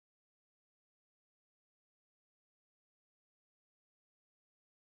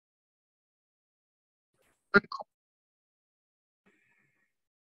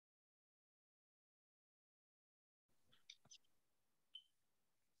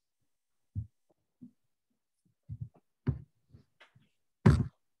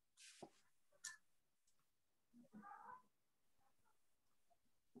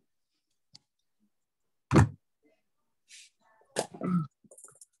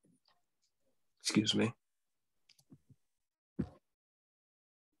Excuse me.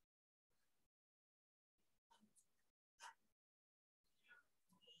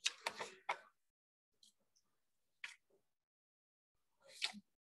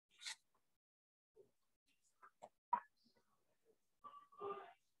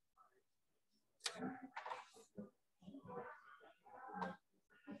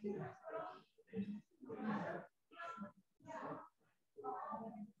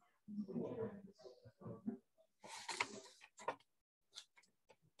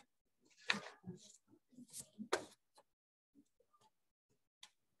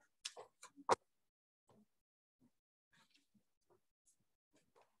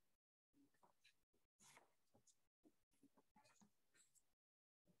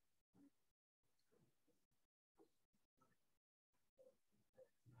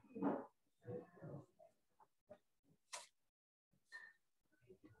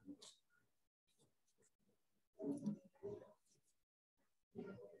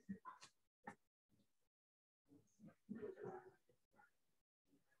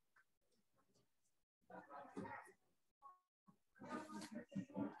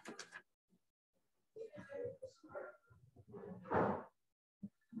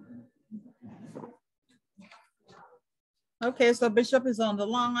 Okay, so Bishop is on the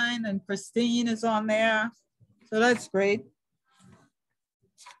line and Christine is on there. So that's great.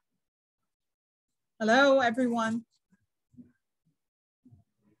 Hello, everyone.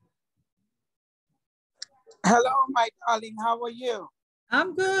 Hello, my darling. How are you?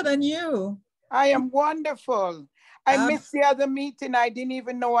 I'm good, and you? I am wonderful. I missed the other meeting. I didn't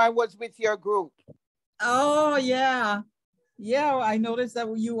even know I was with your group. Oh, yeah. Yeah, I noticed that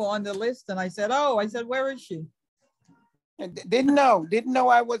you were on the list, and I said, where is she? Didn't know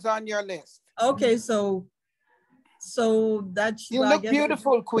I was on your list. Okay, so that's you look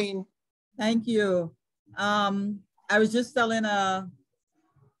beautiful, Queen. Thank you. I was just telling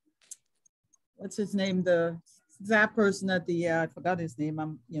what's his name, that person at the I forgot his name.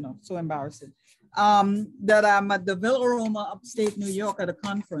 I'm so embarrassing. That I'm at the Villa Roma, upstate New York, at a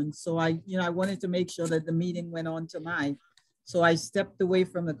conference. So I wanted to make sure that the meeting went on tonight. So I stepped away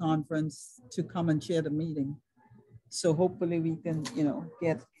from the conference to come and chair the meeting. So hopefully we can,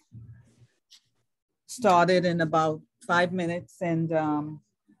 get started in about 5 minutes. And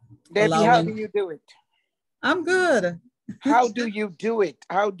Debbie, how do you do it? I'm good. How do you do it?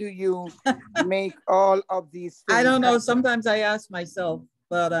 How do you make all of these things? I don't know. Sometimes I ask myself,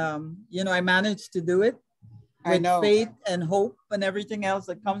 but I managed to do it with faith and hope and everything else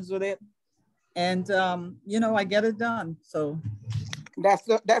that comes with it. And I get it done. So that's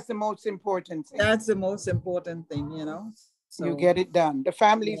the most important thing. That's the most important thing, So you get it done. The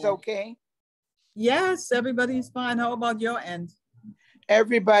family's okay? Yes, everybody's fine. How about your end?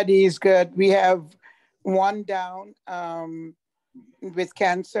 Everybody is good. We have one down with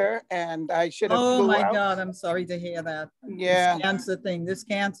cancer, and I should have flew out. God, I'm sorry to hear that. Yeah. This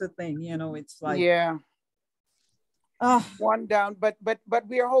cancer thing, it's like, yeah. One down, but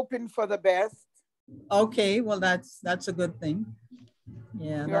we're hoping for the best. Okay, well that's a good thing.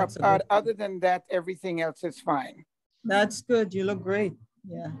 Yeah. Other than that, everything else is fine. That's good. You look great.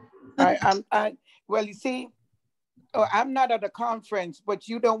 Yeah. Well, you see, I'm not at a conference, but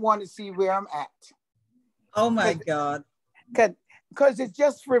you don't want to see where I'm at. Oh my God. Because it's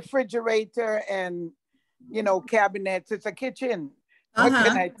just refrigerator and, cabinets. It's a kitchen. What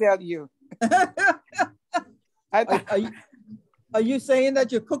can I tell you? Are you saying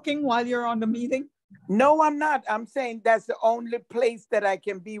that you're cooking while you're on the meeting? No, I'm not. I'm saying that's the only place that I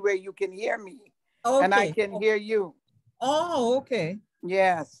can be where you can hear me. Okay. And I can hear you. Oh, okay.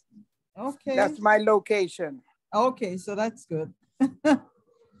 Yes. Okay. That's my location. Okay, so that's good. All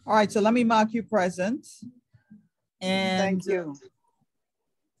right, so let me mark you present. And thank you.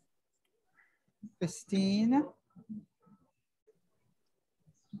 Christine.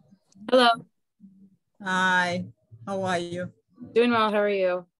 Hello. Hi, how are you? Doing well, how are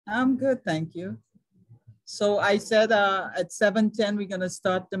you? I'm good, thank you. So I said at 7:10 we're gonna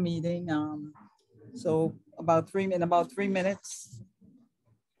start the meeting. So in about 3 minutes,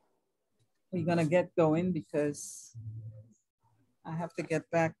 we're gonna get going because I have to get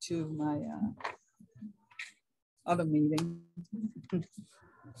back to my other meeting.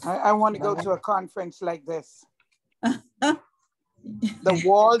 I want to go to a conference like this. The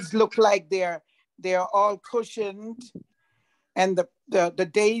walls look like they're all cushioned, and the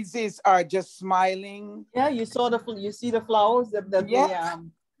daisies are just smiling. Yeah, you see the flowers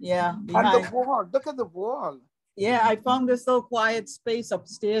yeah, behind. On the wall. Look at the wall. Yeah, I found this little quiet space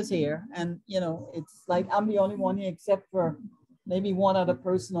upstairs here, and it's like I'm the only one here except for maybe one other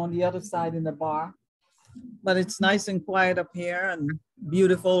person on the other side in the bar. But it's nice and quiet up here, and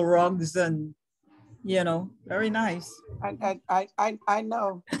beautiful rugs, and very nice. I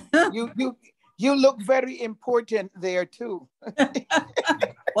know. You look very important there too.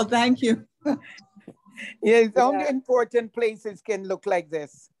 Well, thank you. Yes, only important places can look like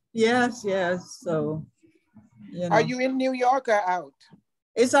this. Yes. So, Are you in New York or out?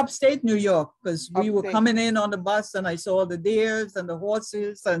 It's upstate New York, because we were coming in on the bus and I saw the deers and the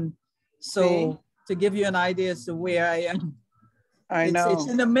horses, and so to give you an idea as to where I am. I know. It's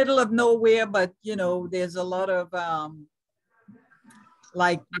in the middle of nowhere, but there's a lot of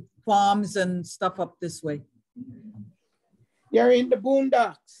like farms and stuff up this way. You're in the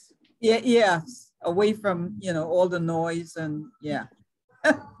boondocks. Yes, away from all the noise, and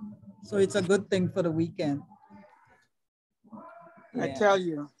so it's a good thing for the weekend. I tell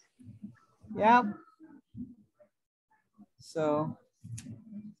you. Yeah. So,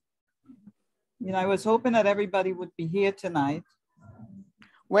 I was hoping that everybody would be here tonight.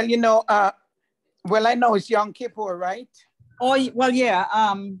 Well, I know it's Yom Kippur, right? Oh, well, yeah.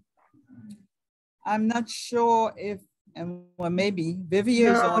 I'm not sure if, maybe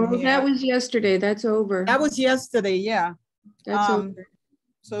Vivian is on here. That was yesterday. That's over. That was yesterday, yeah. That's over.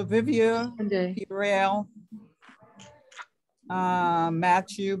 So Vivian, Pirel,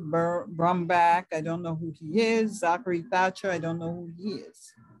 Matthew Brumbach, I don't know who he is. Zachary Thatcher, I don't know who he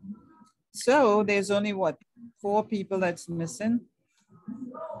is. So there's only 4 people that's missing.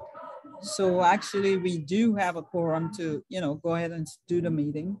 So actually we do have a quorum to, go ahead and do the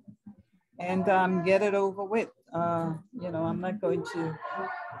meeting and get it over with. I'm not going to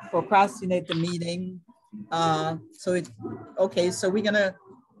procrastinate the meeting. So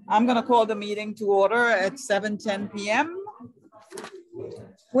I'm gonna call the meeting to order at 7:10 p.m.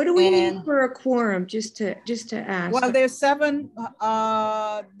 What do we need for a quorum, just to ask? Well,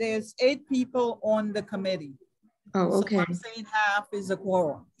 there's 8 people on the committee. Oh, okay. So I'm saying half is a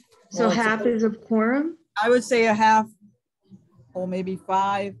quorum. So half is a quorum? I would say a half, or maybe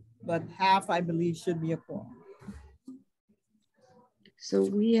 5, but half I believe should be a quorum. So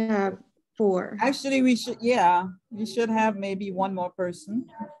we have 4. Actually, we should have maybe 1 more person,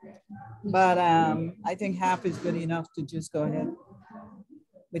 but I think half is good enough to just go ahead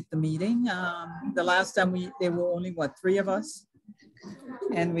with the meeting. The last time there were only 3 of us,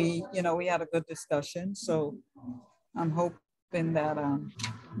 and we had a good discussion. So I'm hoping that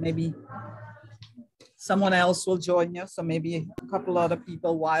maybe someone else will join us, or maybe a couple other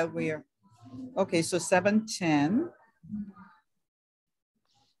people while we're okay. So 7:10.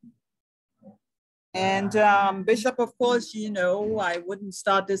 And Bishop, of course, I wouldn't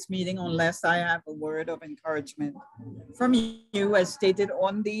start this meeting unless I have a word of encouragement from you, as stated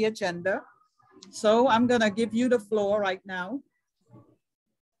on the agenda. So I'm going to give you the floor right now.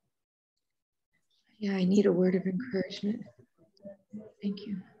 Yeah, I need a word of encouragement. Thank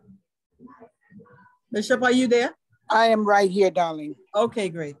you. Bishop, are you there? I am right here, darling. Okay,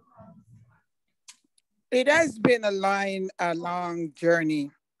 great. It has been a long journey.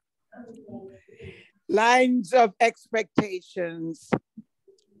 Lines of expectations,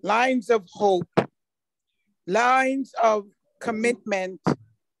 lines of hope, lines of commitment,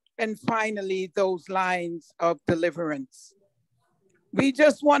 and finally those lines of deliverance. We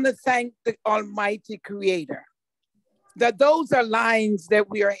just want to thank the Almighty Creator that those are lines that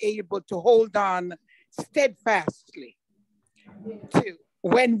we are able to hold on steadfastly to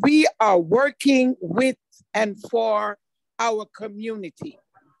when we are working with and for our community,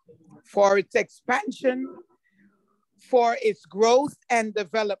 for its expansion, for its growth and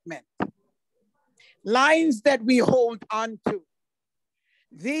development. Lines that we hold on to.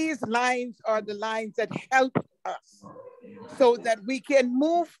 These lines are the lines that help us so that we can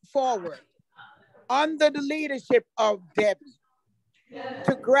move forward under the leadership of Debbie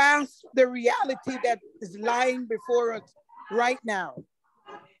to grasp the reality that is lying before us right now,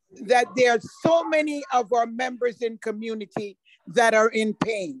 that there are so many of our members in community that are in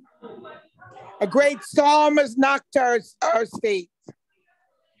pain. A great storm has knocked our state.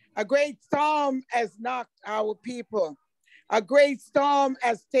 A great storm has knocked our people. A great storm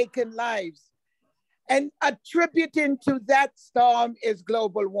has taken lives. And attributing to that storm is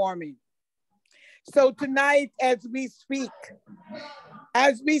global warming. So tonight, as we speak,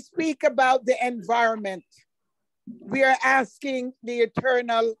 As we speak about the environment, we are asking the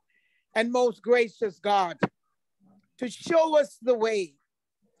eternal and most gracious God to show us the way,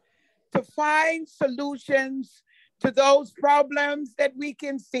 to find solutions to those problems that we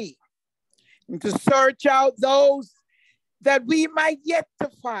can see, and to search out those that we might yet to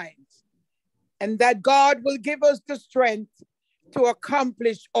find, and that God will give us the strength to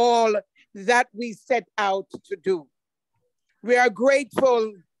accomplish all that we set out to do. We are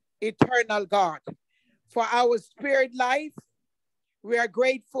grateful, eternal God, for our spirit life. We are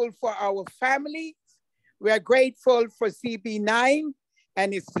grateful for our families. We are grateful for CB9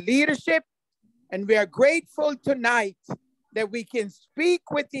 and its leadership. And we are grateful tonight that we can speak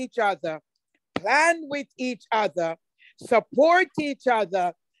with each other, plan with each other, support each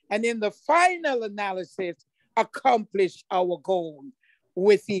other, and in the final analysis, accomplish our goal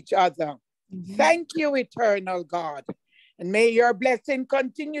with each other. Thank you, eternal God. And may your blessing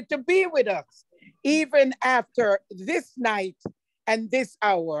continue to be with us, even after this night and this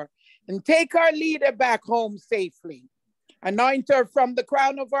hour. And take our leader back home safely. Anoint her from the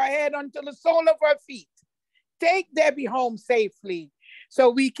crown of our head until the sole of our feet. Take Debbie home safely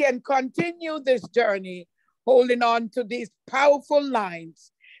so we can continue this journey, holding on to these powerful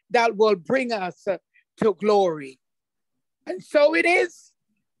lines that will bring us to glory. And so it is,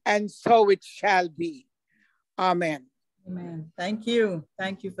 and so it shall be. Amen. Amen. Thank you.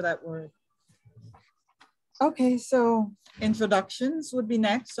 Thank you for that word. Okay, so introductions would be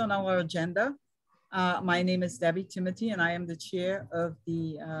next on our agenda. My name is Debbie Timothy, and I am the chair of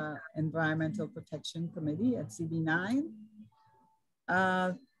the Environmental Protection Committee at CB9.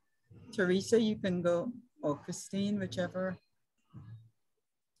 Teresa, you can go, or Christine, whichever.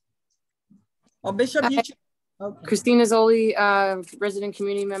 Or Bishop, you choose. Okay. Christine Azzoli, resident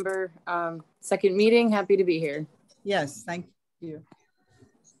community member, second meeting. Happy to be here. Yes, thank you.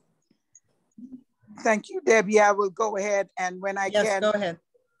 Thank you, Debbie. I will go ahead, and when I go ahead.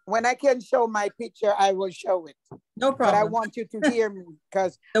 When I can show my picture, I will show it. No problem. But I want you to hear me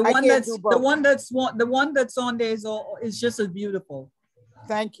because the one that's on there is just as beautiful.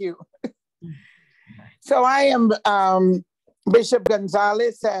 Thank you. So I am Bishop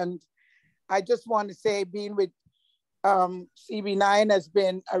Gonzalez, and I just want to say being with CB9 has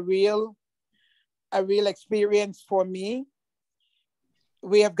been a real experience for me.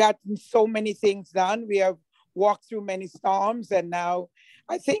 We have gotten so many things done. We have walked through many storms, and now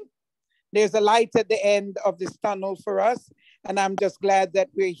I think there's a light at the end of this tunnel for us. And I'm just glad that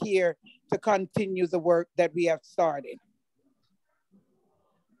we're here to continue the work that we have started.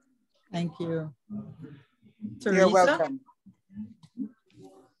 Thank you. You're Teresa? welcome.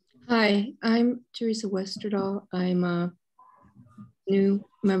 Hi, I'm Teresa Westerdahl. I'm a new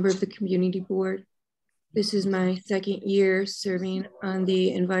member of the community board. This is my second year serving on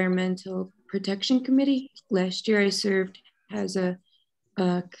the Environmental Protection Committee. Last year I served as a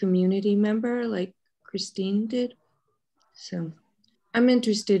community member like Christine did. So I'm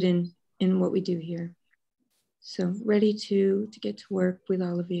interested in what we do here. So ready to get to work with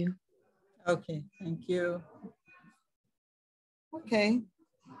all of you. Okay, thank you. Okay,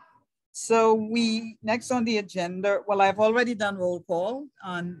 so we next on the agenda, well, I've already done roll call,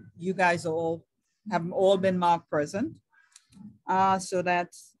 and you guys have all been marked present. So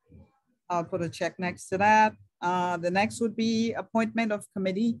that's, I'll put a check next to that. The next would be appointment of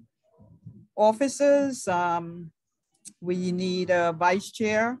committee officers. We need a vice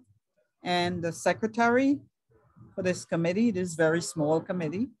chair and the secretary for this committee, this very small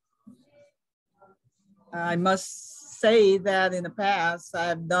committee. I must say that in the past,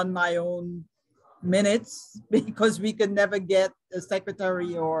 I've done my own minutes because we could never get a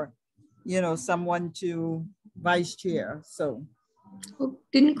secretary or, someone to vice chair. So well,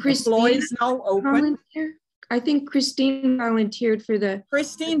 didn't Christine the floor is now open. Volunteer? I think Christine volunteered for the.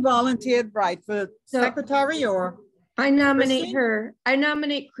 Christine volunteered, right, for secretary or? I nominate Christine? her. I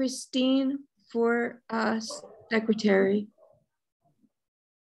nominate Christine for secretary.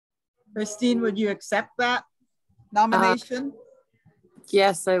 Christine, would you accept that nomination?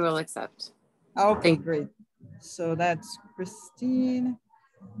 Yes, I will accept. Okay, great. So that's Christine.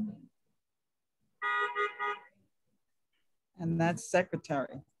 And that's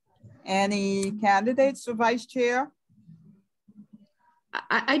secretary. Any candidates for vice chair?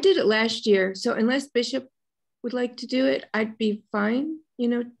 I did it last year. So unless Bishop would like to do it, I'd be fine,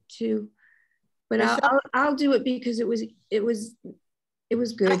 but I'll do it because it was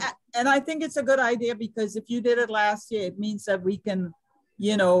good. And I think it's a good idea because if you did it last year, it means that we can,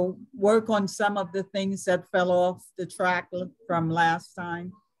 work on some of the things that fell off the track from last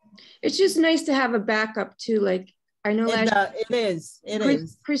time. It's just nice to have a backup too. Like I know It is.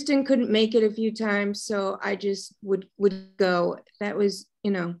 Kristen couldn't make it a few times, so I just would go. That was,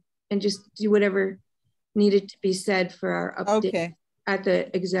 you know, and just do whatever needed to be said for our update at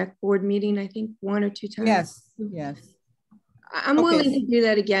the exec board meeting, I think 1 or 2 times. Yes. I'm willing to do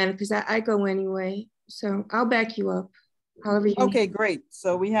that again because I go anyway. So I'll back you up however you need. Great.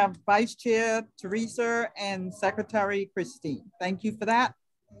 So we have Vice Chair Teresa and Secretary Christine. Thank you for that.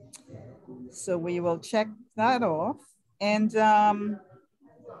 So we will check that off. And so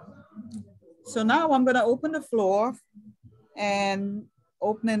now I'm going to open the floor and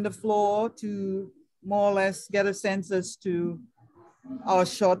opening the floor to more or less get a sense as to our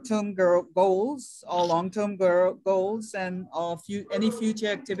short-term goals, our long-term goals, and our any future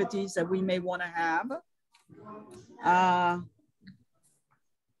activities that we may want to have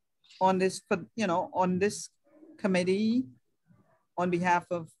on this, you know, on this committee on behalf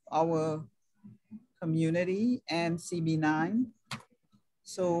of our community and CB9.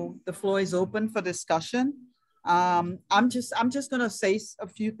 So the floor is open for discussion. I'm just gonna say a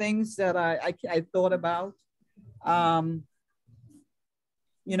few things that I thought about,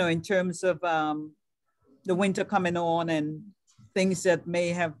 you know, in terms of the winter coming on and things that may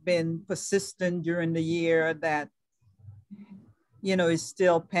have been persistent during the year that, you know, is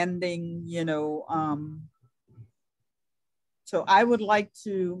still pending, you know. So I would like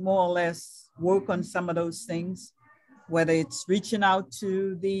to more or less work on some of those things, whether it's reaching out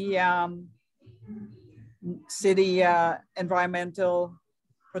to the city environmental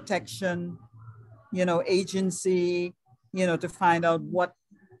protection, you know, agency, you know, to find out what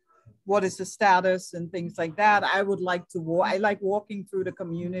is the status and things like that. I would like to I like walking through the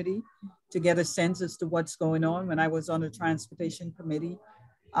community to get a sense as to what's going on. When I was on the transportation committee,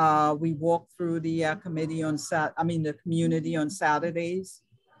 we walked through the committee on the community on Saturdays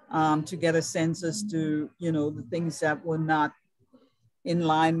to get a sense as to, you know, the things that were not in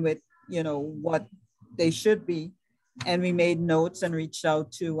line with, you know, what they should be. And we made notes and reached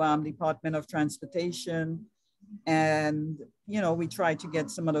out to Department of Transportation, and, you know, we tried to get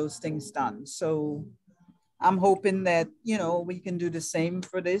some of those things done. So I'm hoping that, you know, we can do the same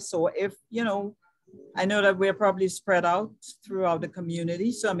for this, or if, you know, I know that we're probably spread out throughout the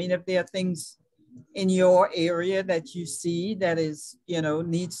community. So, I mean, if there are things in your area that you see that is, you know,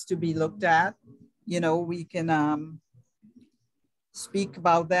 needs to be looked at, you know, we can speak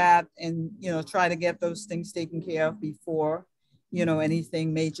about that and, you know, try to get those things taken care of before, you know,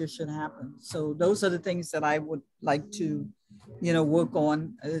 anything major should happen. So those are the things that I would like to, you know, work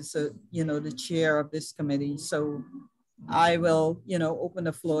on as a, you know, the chair of this committee. So I will, you know, open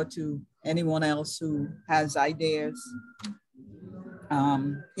the floor to anyone else who has ideas.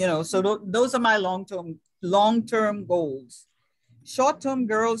 You know, so those are my long-term goals. Short-term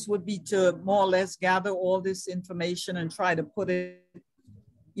goals would be to more or less gather all this information and try to put it,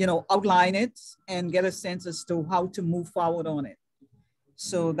 you know, outline it and get a sense as to how to move forward on it.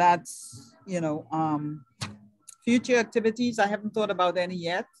 So that's, you know, future activities, I haven't thought about any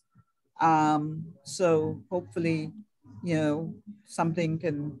yet. So hopefully, you know, something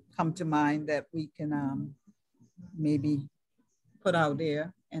can come to mind that we can maybe put out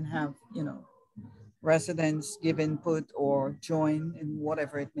there and have, you know, residents give input or join in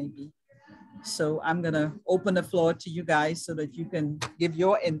whatever it may be. So I'm gonna open the floor to you guys so that you can give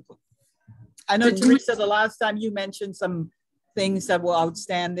your input. I know, Teresa, the last time you mentioned some things that were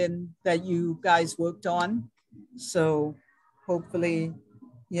outstanding that you guys worked on. So hopefully,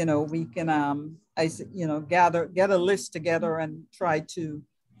 you know, we can, you know, get a list together and try to,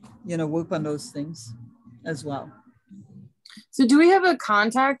 you know, work on those things as well. So do we have a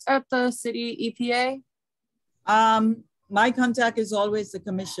contact at the city EPA? My contact is always the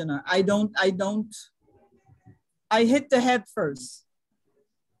commissioner. I hit the head first.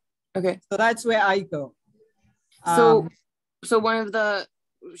 Okay. So that's where I go. So one of the,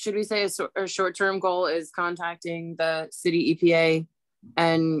 should we say a short-term goal is contacting the city EPA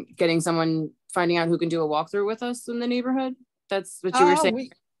and getting someone, finding out who can do a walkthrough with us in the neighborhood? That's what you were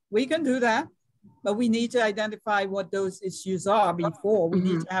saying? We can do that, but we need to identify what those issues are before. We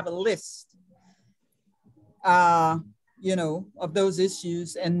need to have a list, you know, of those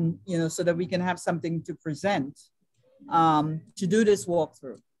issues, and, you know, so that we can have something to present to do this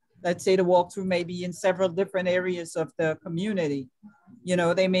walkthrough. Let's say the walkthrough may be in several different areas of the community. You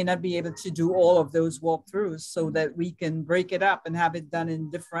know, they may not be able to do all of those walkthroughs, so that we can break it up and have it done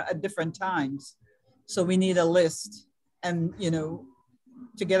in different times. So we need a list, and, you know,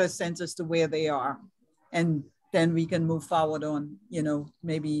 to get a sense as to where they are. And then we can move forward on, you know,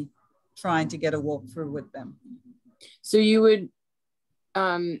 maybe trying to get a walkthrough with them. So you would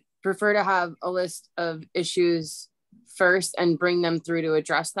prefer to have a list of issues first and bring them through to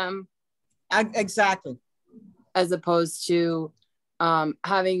address them. Exactly. As opposed to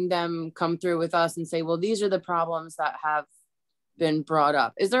having them come through with us and say, well, these are the problems that have been brought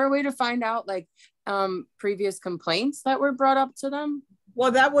up. Is there a way to find out like previous complaints that were brought up to them?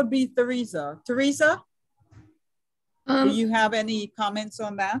 Well, that would be Teresa. Teresa, do you have any comments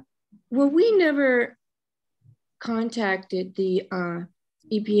on that? Well, we never contacted the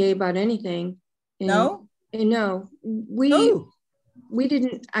EPA about anything. And, No? And no, we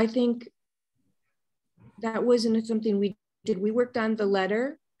didn't. I think that wasn't something we did. We worked on the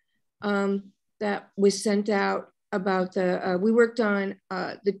letter that was sent out about the, we worked on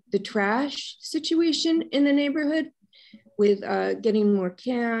the trash situation in the neighborhood with getting more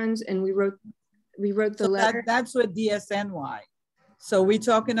cans, and we wrote the letter. That's with DSNY. So we're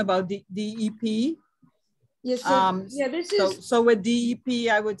talking about DEP. Yes. So, yeah, this is. So with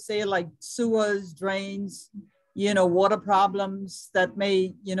DEP, I would say like sewers, drains, you know, water problems that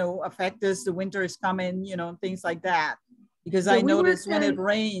may, you know, affect us. The winter is coming, you know, things like that. Because I noticed when it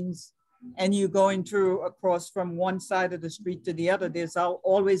rains and you're going through across from one side of the street to the other, there's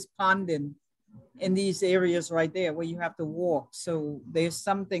always ponding in these areas right there where you have to walk. So there's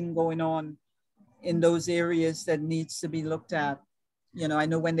something going on in those areas that needs to be looked at. You know, I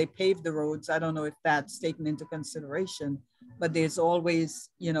know when they pave the roads, I don't know if that's taken into consideration, but there's always,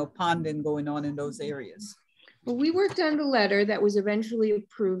 you know, ponding going on in those areas. Well, we worked on the letter that was eventually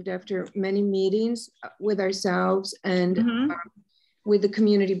approved after many meetings with ourselves and with the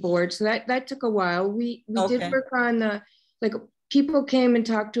community board. So that took a while. We did work on the, like, people came and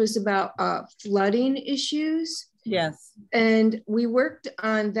talked to us about flooding issues. Yes. And we worked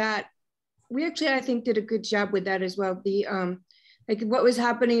on that. We actually, I think, did a good job with that as well. The like what was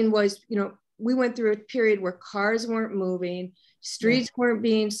happening was, you know, we went through a period where cars weren't moving, streets weren't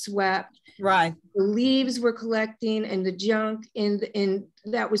being swept. Right. The leaves were collecting and the junk, and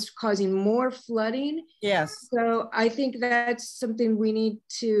that was causing more flooding. Yes. So I think that's something we need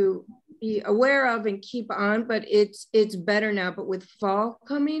to be aware of and keep on, but it's better now. But with fall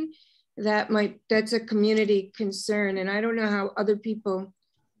coming, that's a community concern. And I don't know how other people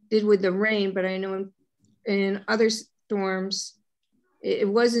did with the rain, but I know in other storms, it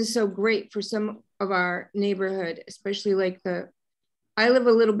wasn't so great for some of our neighborhood, especially like I live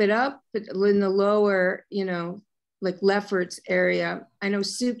a little bit up, but in the lower, you know, like Lefferts area. I know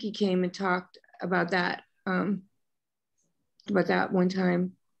Suki came and talked about that one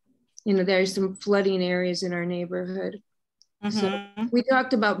time. You know, there's some flooding areas in our neighborhood. So we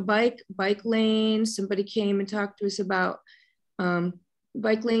talked about bike lanes. Somebody came and talked to us about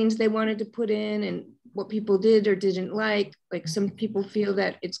bike lanes they wanted to put in and what people did or didn't like. Like some people feel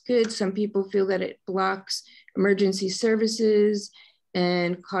that it's good. Some people feel that it blocks emergency services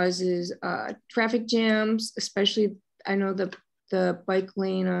and causes traffic jams, especially I know the bike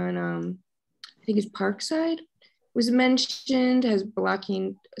lane on, I think it's Parkside was mentioned as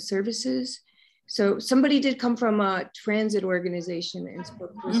blocking services. So somebody did come from a transit organization and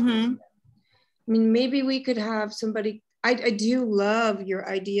spoke to us. I mean, maybe we could have somebody, I do love your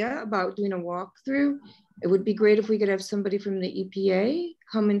idea about doing a walkthrough. It would be great if we could have somebody from the EPA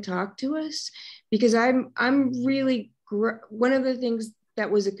come and talk to us, because I'm really, one of the things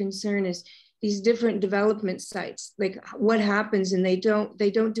that was a concern is these different development sites, like what happens, and they don't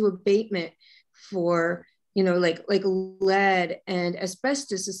do abatement for, you know, like lead and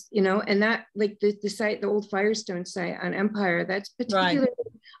asbestos, you know, and that, like the site, the old Firestone site on Empire, that's particularly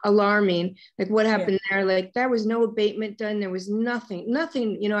alarming. Like what happened there, like there was no abatement done. There was nothing,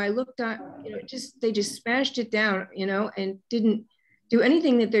 you know, I looked at, you know, they just smashed it down, you know, and didn't do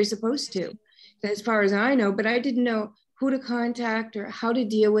anything that they're supposed to, as far as I know, but I didn't know who to contact or how to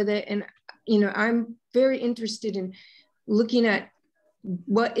deal with it. And, you know, I'm very interested in looking at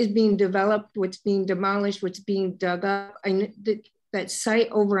what is being developed, what's being demolished, what's being dug up. I know that site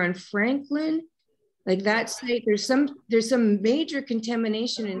over on Franklin, like that site, there's some major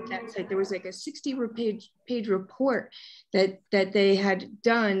contamination in that site. There was like a 60-page report that they had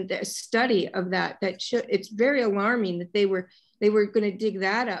done, the study of that showed, it's very alarming that they were going to dig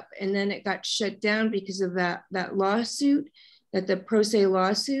that up, and then it got shut down because of that lawsuit, that the Pro Se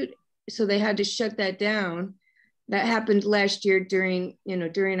lawsuit. So they had to shut that down. That happened last year during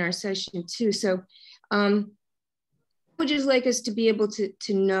our session too. So I would just like us to be able to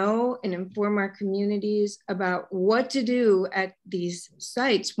know and inform our communities about what to do at these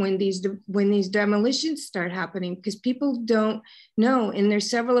sites when these demolitions start happening, because people don't know. And there's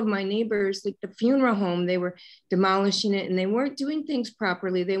several of my neighbors, like the funeral home, they were demolishing it and they weren't doing things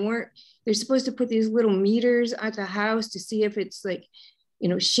properly. They're supposed to put these little meters at the house to see if it's like, you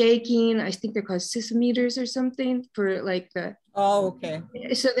know, shaking. I think they're called sismometers or something for like the. Oh, okay.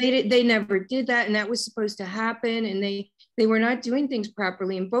 So they never did that, and that was supposed to happen, and they were not doing things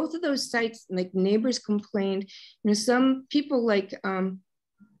properly. And both of those sites, like neighbors complained. You know, some people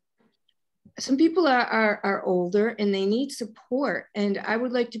are older and they need support, and I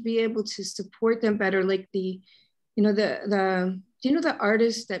would like to be able to support them better. Like the do you know the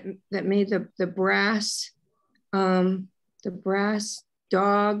artist that made the brass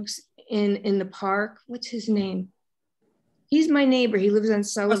dogs in the park? What's his name? He's my neighbor. He lives on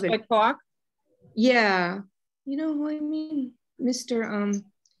Sullivan. Prospect Park? Yeah. You know who I mean? Mr.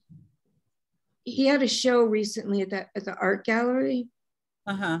 He had a show recently at the art gallery.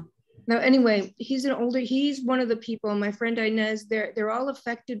 Uh-huh. Now, anyway, he's one of the people, my friend Inez, they're all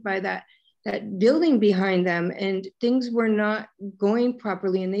affected by that building behind them, and things were not going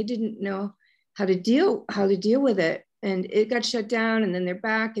properly, and they didn't know how to deal with it. And it got shut down, and then they're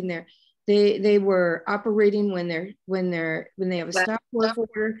back, and they were operating when they have a stop work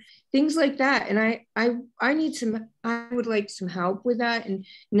order, things like that. And I would like some help with that and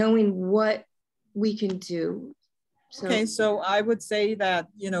knowing what we can do. So. Okay, so I would say that,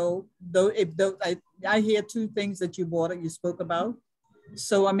 you know, I hear two things that you spoke about.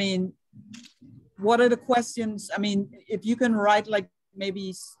 So, I mean, what are the questions? I mean, if you can write like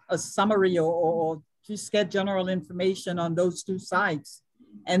maybe a summary or just get general information on those two sites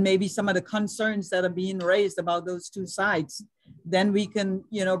and maybe some of the concerns that are being raised about those two sites, then we can,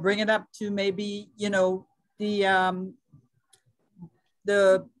 you know, bring it up to maybe, you know, the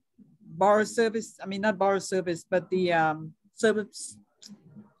borrower service, I mean, not borrower service, but the service.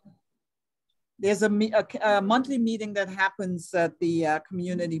 There's a monthly meeting that happens at the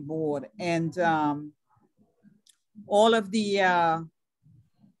community board, and all of the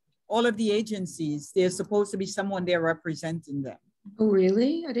agencies, there's supposed to be someone there representing them. Oh,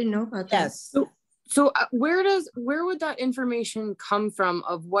 really? I didn't know about that. Yes. So where would that information come from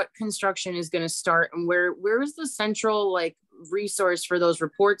of what construction is going to start, and where is the central like resource for those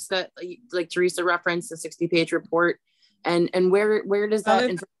reports that like Teresa referenced, the 60-page report, and where does that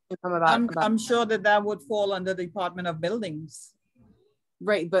information come about? I'm sure that would fall under the Department of Buildings.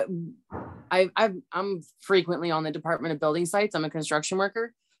 Right, but I'm frequently on the Department of Building sites. I'm a construction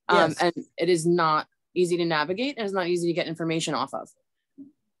worker, Yes. And it is not easy to navigate, and it's not easy to get information off of.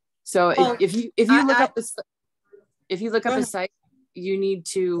 So well, if you look up the site, you need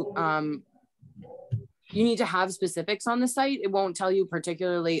to have specifics on the site. It won't tell you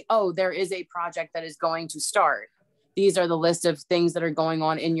particularly, oh, there is a project that is going to start. These are the list of things that are going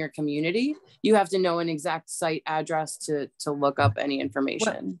on in your community. You have to know an exact site address to look up any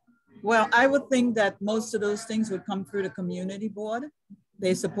information. Well, I would think that most of those things would come through the community board.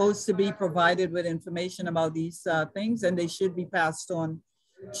 They're supposed to be provided with information about these things, and they should be passed on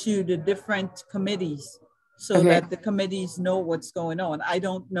to the different committees so that the committees know what's going on. I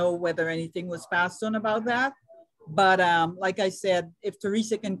don't know whether anything was passed on about that, but like I said, if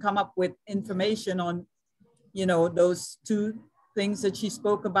Teresa can come up with information on, you know, those two things that she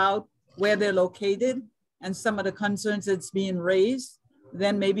spoke about, where they're located and some of the concerns that's being raised,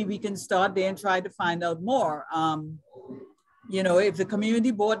 then maybe we can start there and try to find out more. You know, if the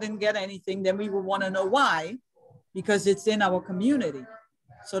community board didn't get anything, then we would want to know why, because it's in our community.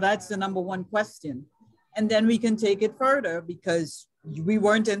 So that's the number one question. And then we can take it further because we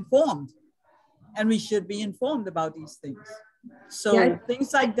weren't informed, and we should be informed about these things. So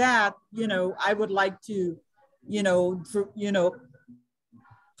things like that, you know, I would like to,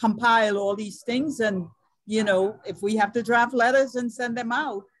 compile all these things, and, you know, if we have to draft letters and send them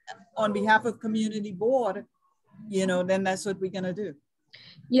out on behalf of community board, you know, then that's what we're gonna do.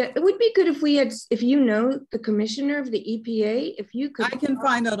 Yeah, it would be good if you know the commissioner of the EPA, if you could. I can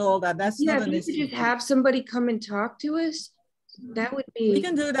find out all that. That's not an issue. If you could just have somebody come and talk to us, that would be. We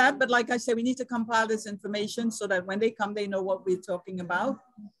can do that, but like I said, we need to compile this information so that when they come, they know what we're talking about,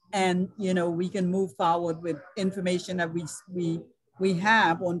 and you know, we can move forward with information that we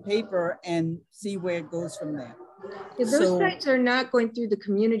have on paper and see where it goes from there. If those sites are not going through the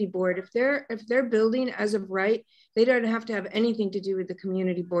community board, if they're building as of right, they don't have to have anything to do with the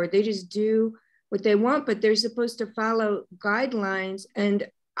community board. They just do what they want, but they're supposed to follow guidelines. And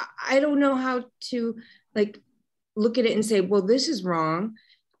I don't know how to like look at it and say, well, this is wrong.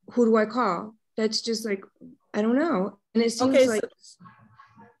 Who do I call? That's just like, I don't know. And it seems like.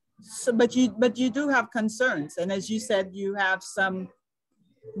 But you do have concerns. And as you said, you have some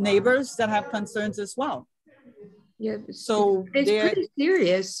neighbors that have concerns as well. Yeah, so it's pretty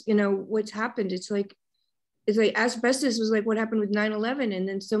serious, you know, what's happened. It's like, it's like asbestos was like what happened with 9/11, and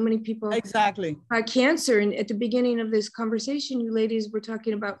then so many people Exactly. had cancer. And at the beginning of this conversation, you ladies were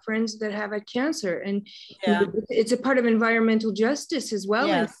talking about friends that have had cancer, and Yeah. it's a part of environmental justice as well.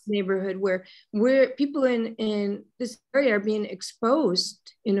 Yes. In the neighborhood where people in this area are being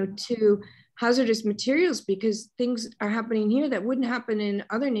exposed, to hazardous materials because things are happening here that wouldn't happen in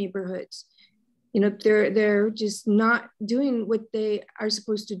other neighborhoods. They're just not doing what they are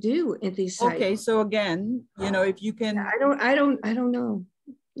supposed to do at these sites. Okay, so again, if you can, I don't know.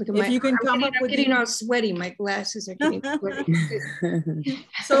 Look at if you can come up I'm with getting all sweaty. My glasses are getting sweaty.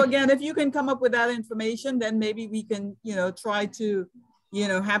 so again, if you can come up with that information, then maybe we can, try to,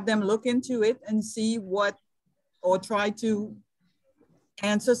 have them look into it and see or try to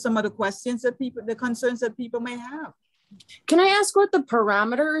answer some of the questions that the concerns that people may have. Can I ask what the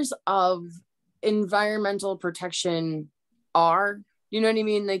parameters of environmental protection are? You know what I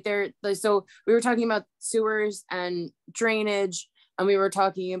mean? So we were talking about sewers and drainage, and we were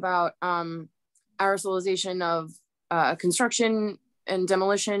talking about aerosolization of construction and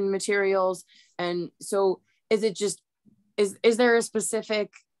demolition materials. And so is it just, is there a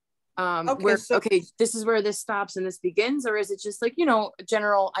specific this is where this stops and this begins, or is it just like, a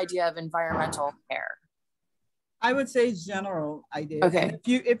general idea of environmental care? I would say general idea. Okay. And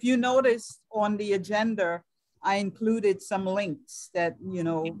if you notice on the agenda, I included some links that,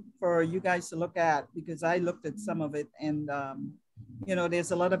 for you guys to look at, because I looked at some of it, and,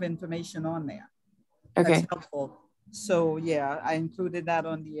 there's a lot of information on there. Okay. That's helpful. So yeah, I included that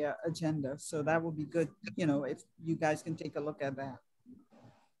on the agenda. So that would be good, if you guys can take a look at that.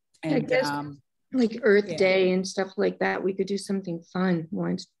 And I guess like Earth Day and stuff like that, we could do something fun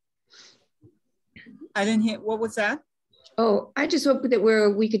once. I didn't hear, what was that? Oh, I just hope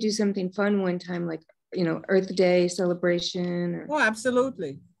that we could do something fun one time, like, Earth Day celebration. Oh,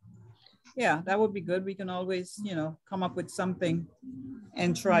 absolutely. Yeah, that would be good. We can always, come up with something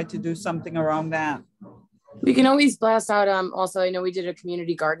and try to do something around that. We can always blast out. Also, I know we did a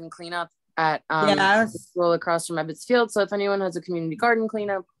community garden cleanup at the school across from Ebbets Field. So if anyone has a community garden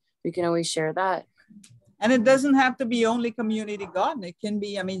cleanup, we can always share that. And it doesn't have to be only community garden. It can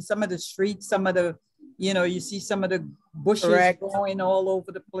be, some of the streets, some of the, you see some of the bushes growing all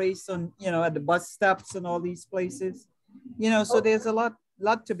over the place on, at the bus stops and all these places, so there's a lot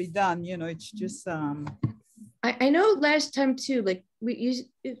to be done. It's just. I know last time too, like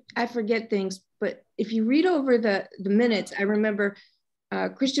I forget things, but if you read over the minutes, I remember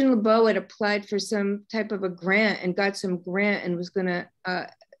Christian LeBeau had applied for some type of a grant and got some grant and was gonna,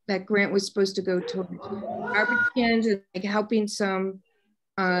 that grant was supposed to go to garbage cans and like helping some,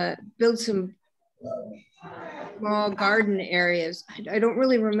 build some small garden areas. I don't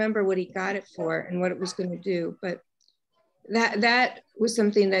really remember what he got it for and what it was gonna do, but that was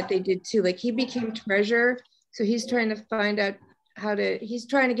something that they did too. Like he became treasurer, so he's trying to find out he's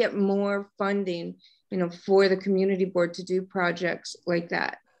trying to get more funding, for the community board to do projects like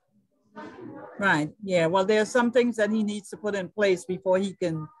that. Right, yeah, well, there are some things that he needs to put in place before he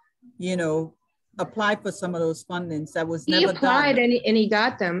can, apply for some of those fundings that was never done. He applied and he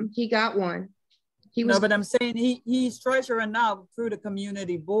got them. He got one. But I'm saying he's treasurer now through the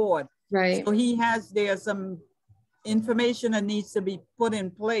community board. Right. So there's some information that needs to be put in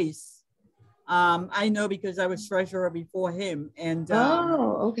place. I know because I was treasurer before him. And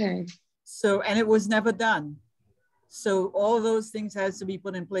okay. So, and it was never done. So all those things has to be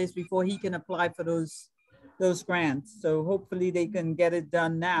put in place before he can apply for those grants. So hopefully they can get it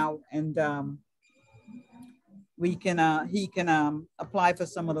done now, and he can apply for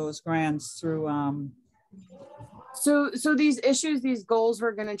some of those grants through. So these issues, these goals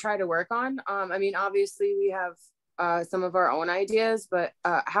we're going to try to work on. Obviously we have some of our own ideas, but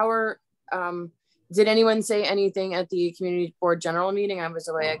did anyone say anything at the community board general meeting? I was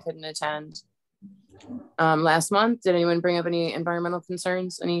away, I couldn't attend. Last month, did anyone bring up any environmental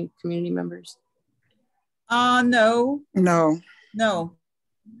concerns? Any community members? No. No.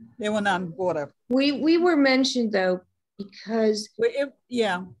 They were not brought up. We were mentioned though, because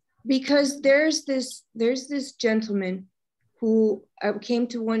because there's this gentleman who came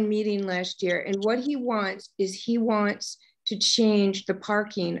to one meeting last year, and what he wants to change the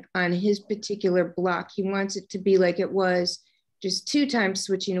parking on his particular block. He wants it to be like it was, just 2 times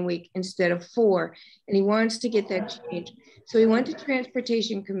switching a week instead of 4. And he wants to get that changed. So he went to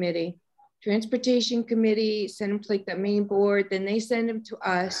transportation committee. Transportation committee sent him to like the main board, then they send him to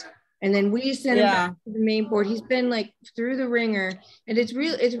us. And then we send him back to the main board. He's been like through the ringer, and it's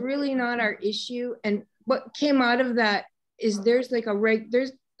really not our issue. And what came out of that is there's like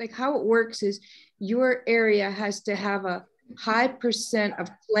how it works is your area has to have a high percent of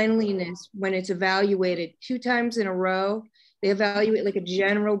cleanliness when it's evaluated 2 times in a row. They evaluate like a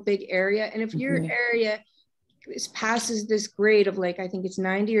general big area. And if your area passes this grade of like, I think it's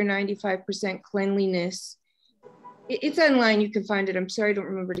 90 or 95% cleanliness, it's online, you can find it. I'm sorry, I don't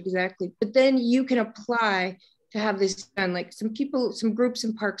remember it exactly, but then you can apply to have this done. Like some people, some groups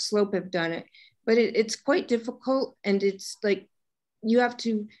in Park Slope have done it, but it's quite difficult. And it's like, you have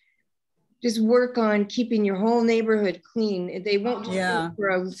to just work on keeping your whole neighborhood clean. They won't just do it for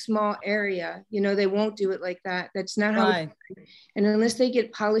a small area. You know, they won't do it like that. That's not how, and unless they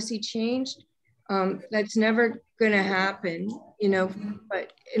get policy changed, that's never gonna happen, you know,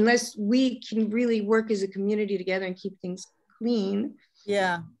 but unless we can really work as a community together and keep things clean.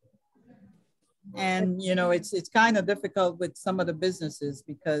 Yeah. And, you know, it's kind of difficult with some of the businesses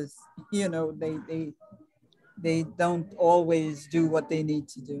because, you know, they don't always do what they need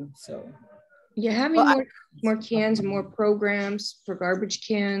to do, so. Yeah, having more cans and more programs for garbage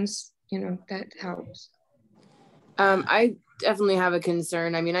cans, you know, that helps. I definitely have a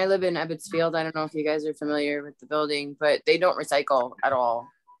concern. I mean, I live in Ebbets Field. I don't know if you guys are familiar with the building, but they don't recycle at all.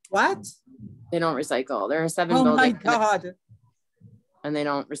 What? They don't recycle. There are 7 Oh buildings. my God. And they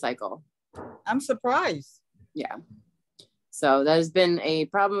don't recycle. I'm surprised. Yeah. So that has been a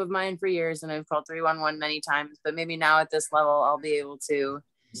problem of mine for years, and I've called 311 many times, but maybe now at this level, I'll be able to.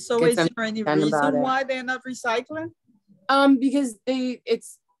 So is there any reason why they're not recycling? Because if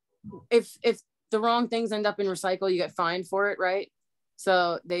the wrong things end up in recycle, you get fined for it, right?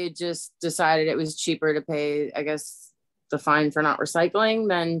 So they just decided it was cheaper to pay, I guess, the fine for not recycling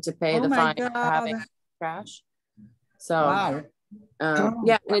than to pay the fine for having trash. So wow.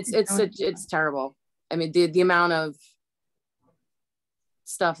 Yeah, and it's terrible. I mean, the amount of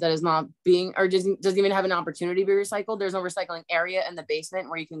stuff that is not being, or doesn't even have an opportunity to be recycled. There's no recycling area in the basement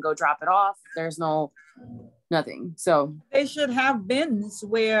where you can go drop it off. There's nothing. So they should have bins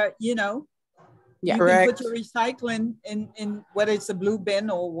where, you know, you can put your recycling in whether it's a blue bin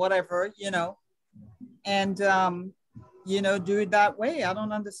or whatever, you know, and you know, do it that way. I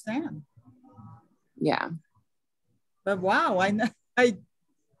don't understand. Yeah. But wow,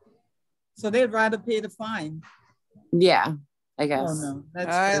 so they'd rather pay the fine. Yeah, I guess. Oh no,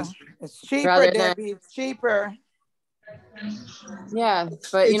 that's it's cheaper, Debbie. It's cheaper. Yeah,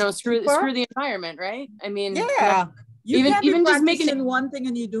 but you know, screw the environment, right? I mean, yeah. Even just making one thing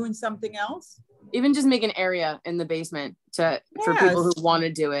and you're doing something else. Even just make an area in the basement for people who want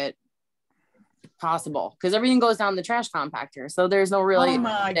to do it possible, because everything goes down the trash compactor. So there's no really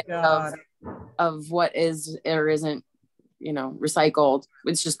of what is or isn't, you know, recycled.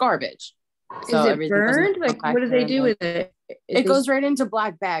 It's just garbage. So is it burned? Like, what do they do with it? It goes right into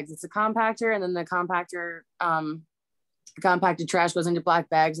black bags. It's a compactor, and then the compactor, compacted trash goes into black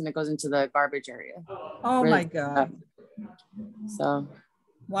bags, and it goes into the garbage area. Oh my God. So,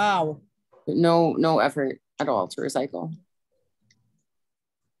 wow. No effort at all to recycle.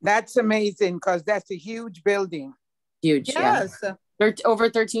 That's amazing, because that's a huge building. Huge. Yes. Yeah. Over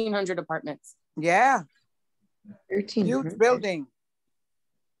 1,300 apartments. Yeah. 13. Huge building.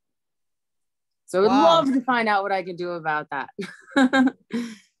 So I would love to find out what I can do about that.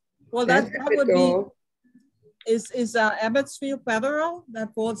 Well, that would be, is Ebbets Field federal?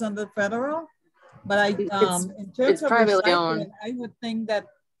 That falls under federal? But in terms of privately owned. I would think that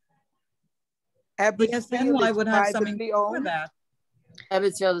Ebbets Field would have something to do with that.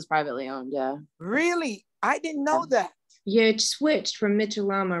 Ebbets Field is privately owned, yeah. Really? I didn't know that. Yeah, it switched from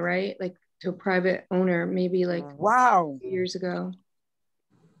Mitchell-Lama, right? Like to a private owner, maybe like 2 years ago.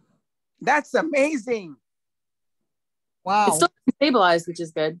 That's amazing. Wow. It's still stabilized, which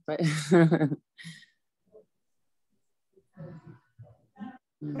is good, but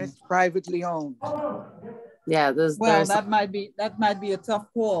it's privately owned. Yeah, that might be a tough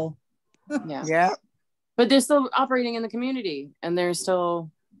call. Yeah. Yeah. But they're still operating in the community, and they're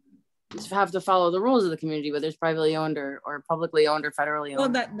still have to follow the rules of the community, whether it's privately owned or publicly owned or federally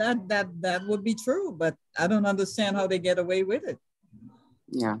owned. Well, that would be true, but I don't understand how they get away with it.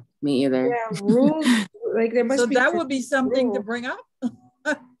 Yeah, me either. Yeah, rules. Like there must be. So that would be something to bring up.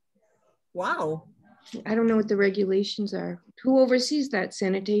 Wow. I don't know what the regulations are. Who oversees that?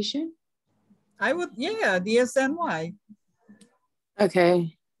 Sanitation? DSNY.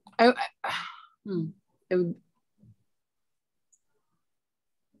 Okay.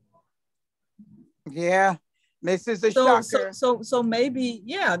 Yeah, this is a shocker. So maybe,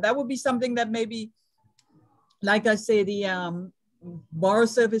 that would be something that maybe, like I say, the Borough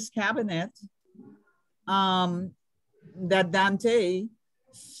Service Cabinet, that Dante,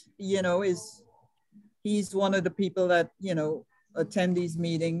 you know, he's one of the people that, you know, attend these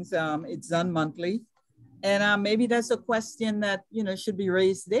meetings. It's done monthly. And maybe that's a question that, you know, should be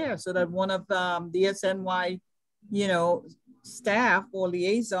raised there so that one of the SNY, you know, staff or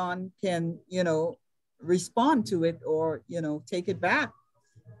liaison can, you know, respond to it or, you know, take it back.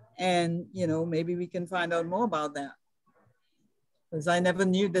 And, you know, maybe we can find out more about that. Because I never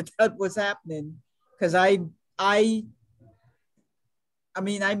knew that that was happening. Because I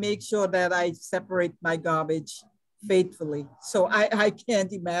mean, I make sure that I separate my garbage faithfully. So I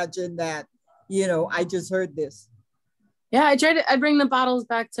can't imagine that, you know, I just heard this. Yeah, I bring the bottles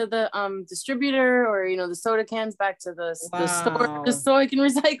back to the distributor, or, you know, the soda cans back to the store just so I can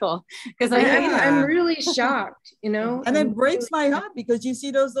recycle. Because I'm really shocked, you know. And it breaks my heart because you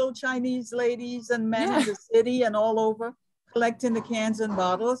see those little Chinese ladies and men in the city and all over collecting the cans and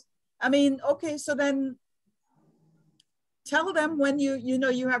bottles. I mean, okay, so then tell them when you know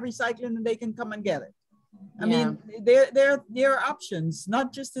you have recycling and they can come and get it. I mean, there are options,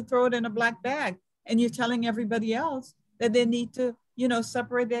 not just to throw it in a black bag. And you're telling everybody else that they need to, you know,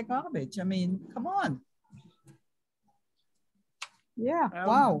 separate their garbage. I mean, come on. Yeah,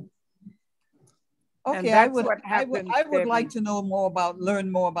 wow. Okay, I would like to know more about,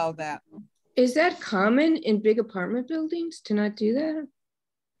 learn more about that. Is that common in big apartment buildings to not do that?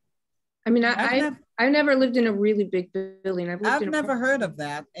 I mean, I never lived in a really big building. I've never heard of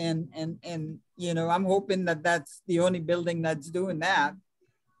that. And you know, I'm hoping that that's the only building that's doing that.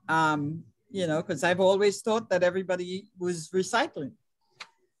 You know, because I've always thought that everybody was recycling.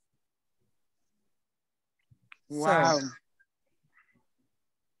 Wow. So,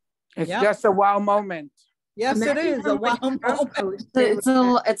 it's just a wow moment. Yes, it is a wow moment.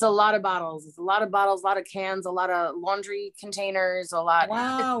 It's a lot of bottles. It's a lot of bottles, a lot of cans, a lot of laundry containers, a lot.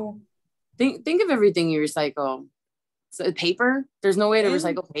 Wow. Think of everything you recycle. So paper. There's no way to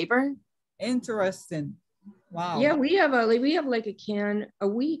recycle paper. Interesting. Wow. Yeah, we have like a can a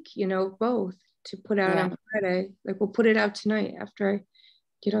week, you know, both to put out on Friday. Like we'll put it out tonight after I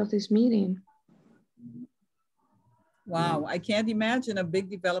get off this meeting. Wow, I can't imagine a big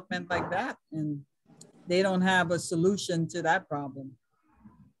development like that, and they don't have a solution to that problem.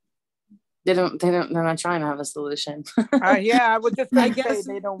 They're not trying to have a solution. Yeah, I would just say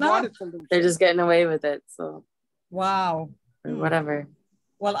they don't want a solution. They're just getting away with it. So wow. Or whatever.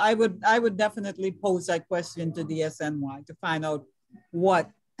 Well, I would definitely pose that question to the SNY to find out what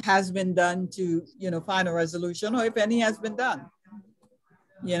has been done to, you know, find a resolution, or if any has been done.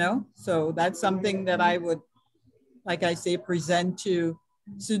 You know, so that's something that I would, like I say, present to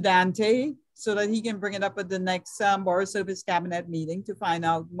Sudante so that he can bring it up at the next Borough Service Cabinet meeting to find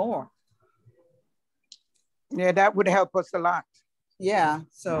out more. Yeah, that would help us a lot. Yeah,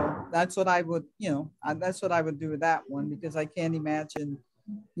 so that's what I would, you know, that's what I would do with that one, because I can't imagine,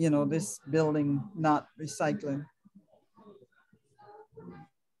 you know, this building not recycling.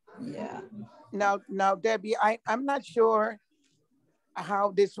 Yeah. Now, Debbie, I'm not sure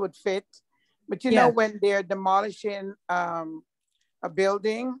how this would fit, but you know, when they're demolishing a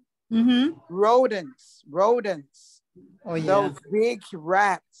building, rodents, oh yeah, those big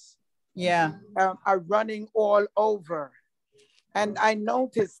rats, are running all over. And I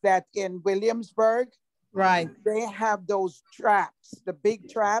noticed that in Williamsburg, right, they have those traps, the big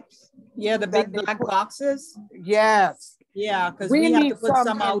traps. Yeah, the big black boxes. Yes. Yeah, because we have to put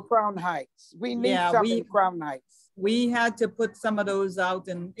some out. Crown Heights. We need some in Crown Heights. We had to put some of those out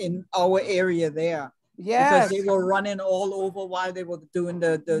in our area there. Yes. Because they were running all over while they were doing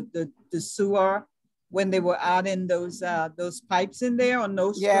the sewer, when they were adding those pipes in there on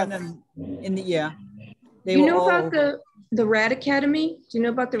Nostrand and in the They you know about the Rat Academy? Do you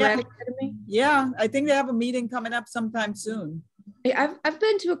know about the Rat Academy? Yeah, I think they have a meeting coming up sometime soon. I've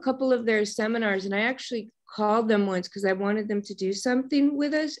been to a couple of their seminars, and I actually called them once because I wanted them to do something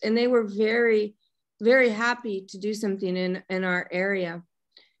with us, and they were very, very happy to do something in our area.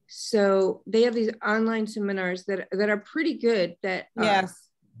 So they have these online seminars that are pretty good, that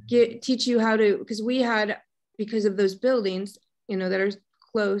teach you how to, because of those buildings, you know, that are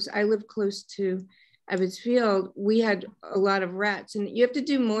close. I live close to Ebbets Field. We had a lot of rats, and you have to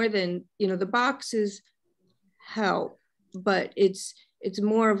do more than, you know, the boxes help, but it's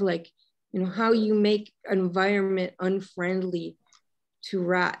more of like, you know, how you make an environment unfriendly to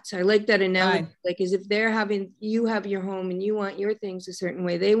rats. I like that analogy, like, as if you have your home and you want your things a certain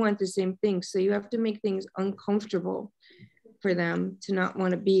way, they want the same thing. So you have to make things uncomfortable for them to not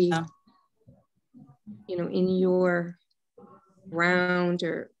want to be, you know, in your ground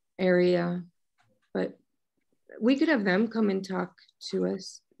or area. But we could have them come and talk to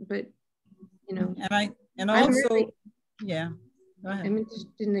us, but, you know. And also, go ahead. I'm interested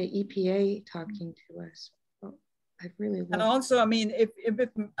in the EPA talking to us. I really will. And also, I mean, if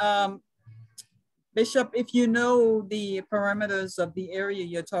Bishop, if you know the parameters of the area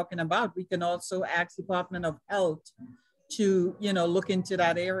you're talking about, we can also ask Department of Health to, you know, look into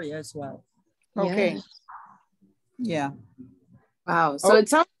that area as well. Okay. Yes. Yeah. Wow. So Oh. it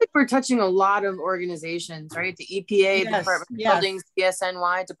sounds like we're touching a lot of organizations, right? The EPA, the Yes, Department of yes. Buildings,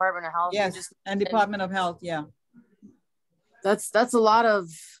 CSNY, Department of Health. Yes, and Department of Health, yeah. That's a lot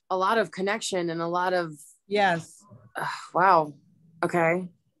of connection and a lot of, Yes. wow. Okay.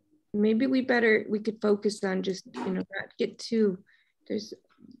 Maybe we could focus on just, you know, not get too,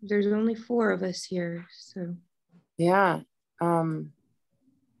 there's only 4 of us here, so Yeah.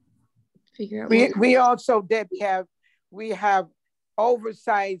 figure out We also, Debbie, we have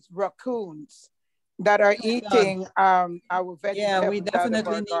oversized raccoons that are eating our vegetables. Yeah, we out of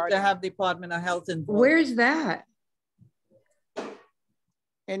definitely our need garden. to have Department of Health involved. Where's that?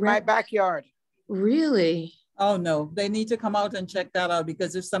 In my backyard. Really? Oh no, they need to come out and check that out,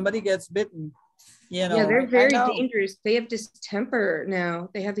 because if somebody gets bitten, you know. Yeah, they're very know. dangerous. They have distemper now.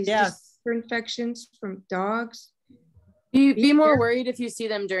 They have these Yes. distemper infections from dogs. Be more worried if you see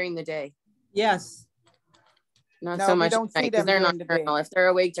them during the day. Yes. Not No, so we much don't see because them they're during the day. nocturnal. If they're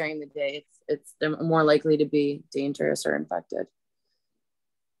awake during the day, they're more likely to be dangerous or infected.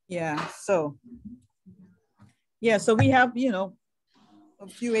 Yeah, so we have, you know, a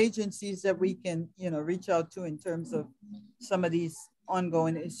few agencies that we can, you know, reach out to in terms of some of these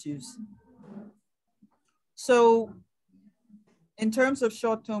ongoing issues. So in terms of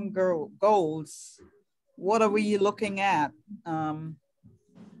short-term goals, what are we looking at?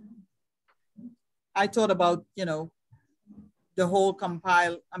 I thought about, you know, the whole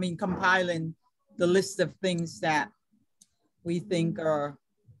compiling the list of things that we think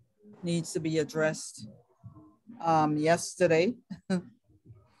needs to be addressed yesterday,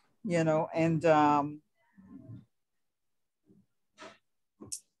 you know, and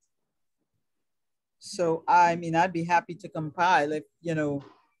so I mean, I'd be happy to compile if, you know,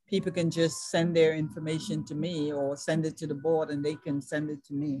 people can just send their information to me or send it to the board and they can send it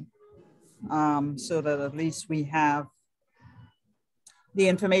to me, so that at least we have the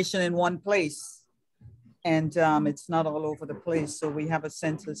information in one place and it's not all over the place. So we have a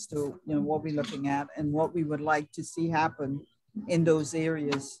sense as to, you know, what we're looking at and what we would like to see happen in those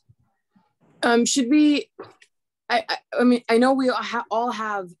areas. Should we, I mean, I know we all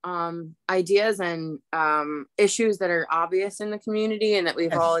have ideas and issues that are obvious in the community and that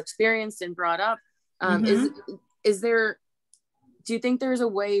we've all experienced and brought up. Is there, do you think there's a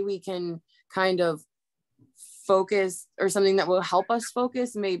way we can kind of focus, or something that will help us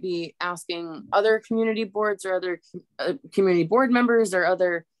focus, maybe asking other community boards or other community board members or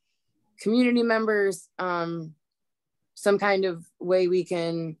other community members, some kind of way we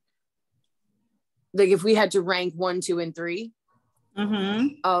can, like if we had to rank 1, 2, and 3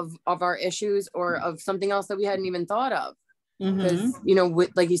 of our issues or of something else that we hadn't even thought of. Because, you know,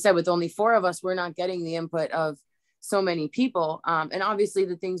 like you said, with only 4 of us, we're not getting the input of so many people. And obviously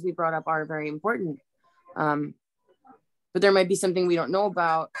the things we brought up are very important. But there might be something we don't know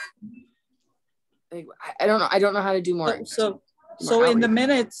about. Like, I don't know. I don't know how to do more. So in the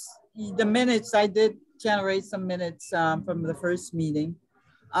minutes, I did generate some minutes from the first meeting.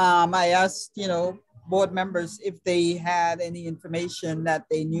 I asked, you know, board members if they had any information that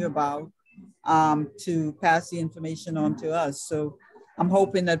they knew about to pass the information on to us. So I'm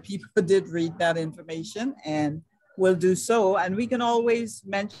hoping that people did read that information and will do so. And we can always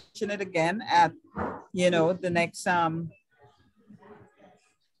mention it again at, you know, the next,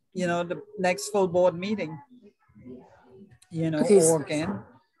 you know, the next full board meeting, you know, or again,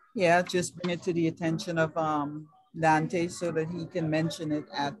 yeah, just bring it to the attention of Dante so that he can mention it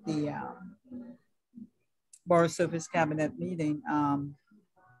at the Borough Service Cabinet meeting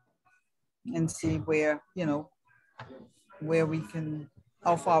and see where, you know, where we can,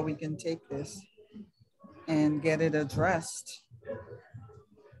 how far we can take this and get it addressed.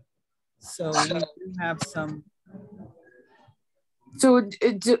 So we do have some. So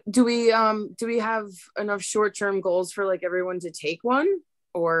do we have enough short-term goals for like everyone to take one,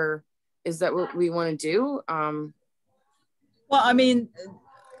 or is that what we want to do? Well, I mean,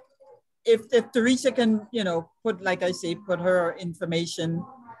 if Teresa can, you know, put, like I say, put her information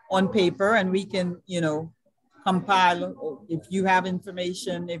on paper and we can, you know, compile, if you have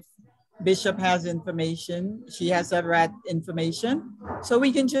information, if Bishop has information, she has that information. So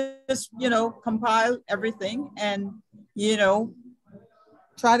we can just, you know, compile everything and, you know,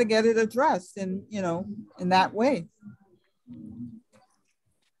 try to get it addressed in, you know, in that way.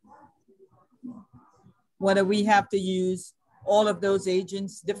 Whether we have to use all of those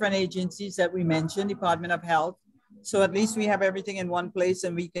agents, different agencies that we mentioned, Department of Health, So at least we have everything in one place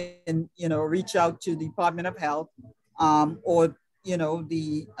and we can, you know, reach out to the Department of Health or, you know,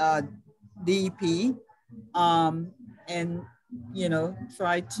 the DEP and, you know,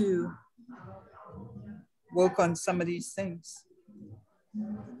 try to work on some of these things.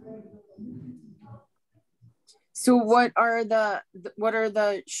 So what are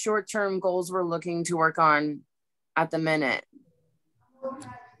the short-term goals we're looking to work on at the minute?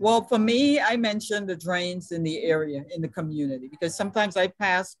 Well, for me, I mentioned the drains in the area, in the community, because sometimes I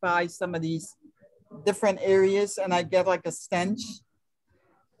pass by some of these different areas and I get like a stench.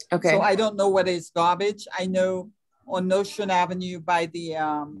 Okay. So I don't know whether it's garbage. I know on Nostrand Avenue by the,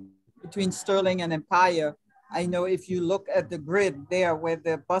 between Sterling and Empire, I know if you look at the grid there where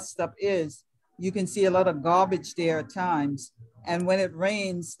the bus stop is, you can see a lot of garbage there at times. And when it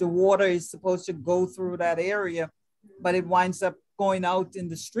rains, the water is supposed to go through that area, but it winds up going out in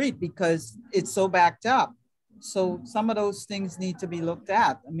the street because it's so backed up. So some of those things need to be looked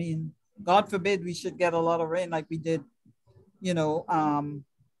at. I mean, God forbid we should get a lot of rain like we did, you know,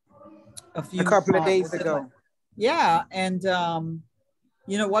 a couple of days ago. Yeah, and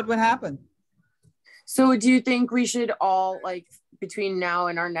you know, what would happen? So do you think we should all, like, between now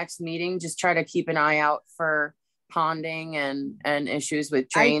and our next meeting, just try to keep an eye out for ponding and issues with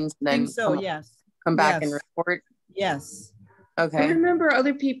drains? I think then so, yes. Come back and report? Yes. Okay. I remember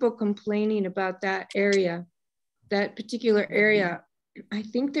other people complaining about that area, that particular area. I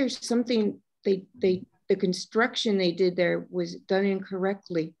think there's something the construction they did there was done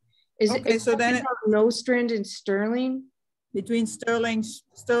incorrectly. Is okay, it so then it, Nostrand and Sterling? Between Sterling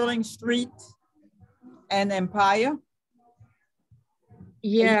Street and Empire?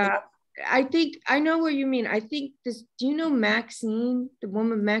 Yeah, I think I know what you mean. I think this, do you know Maxine, the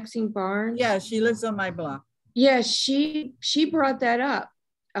woman Maxine Barnes? Yeah, she lives on my block. Yeah, she brought that up.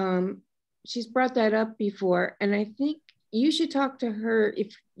 She's brought that up before, and I think you should talk to her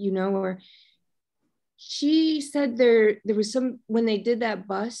if you know her. She said there was some, when they did that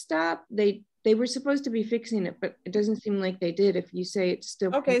bus stop, they were supposed to be fixing it, but it doesn't seem like they did. If you say it's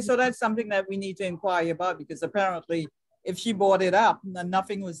still okay, so that's something that we need to inquire about, because apparently if she brought it up and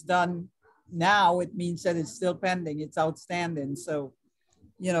nothing was done now, it means that it's still pending, it's outstanding. So,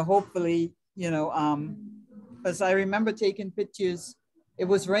 you know, hopefully, you know, because I remember taking pictures. It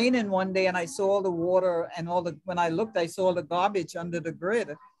was raining one day and I saw all the water and when I looked, I saw the garbage under the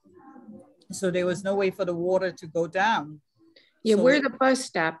grid. So there was no way for the water to go down. Yeah, so, where the bus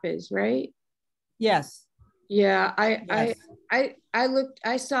stop is, right? Yes. Yeah, yes. I looked,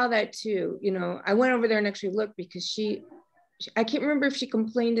 I saw that too. You know, I went over there and actually looked because I can't remember if she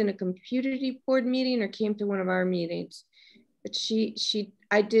complained in a community board meeting or came to one of our meetings, but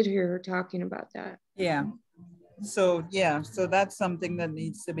I did hear her talking about that. Yeah. So yeah, so that's something that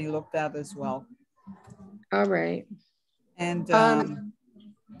needs to be looked at as well. All right. And so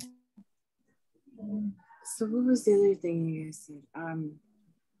what was the other thing you guys said?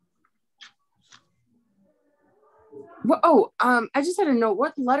 I just had to know,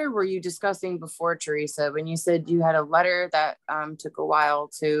 what letter were you discussing before, Teresa, when you said you had a letter that took a while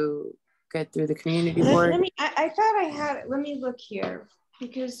to get through the community board? I thought I had it. Let me look here,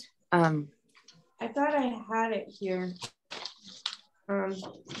 because I thought I had it here.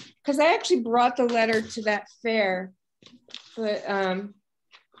 Because I actually brought the letter to that fair, but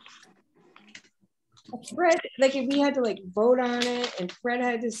Fred, like, if we had to like vote on it and Fred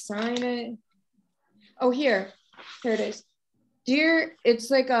had to sign it. Oh, here it is. Dear,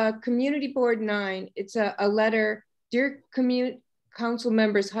 it's like a community board 9. It's a letter. Dear council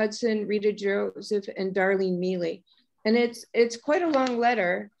members Hudson, Rita Joseph, and Darlene Mealy. And it's quite a long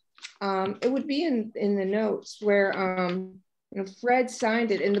letter. It would be in the notes where you know, Fred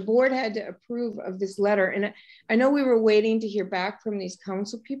signed it and the board had to approve of this letter. And I know we were waiting to hear back from these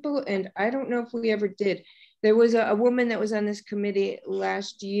council people, and I don't know if we ever did. There was a woman that was on this committee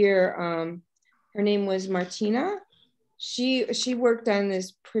last year. Her name was Martina. She worked on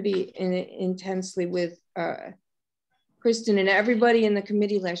this pretty intensely with Kristen, and everybody in the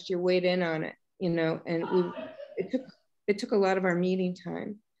committee last year weighed in on it, you know, and it took a lot of our meeting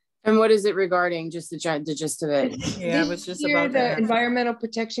time. And what is it regarding? Just the gist of it. yeah, it was just year, about the that. Environmental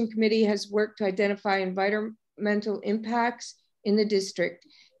Protection Committee has worked to identify environmental impacts in the district.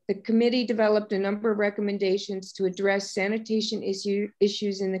 The committee developed a number of recommendations to address sanitation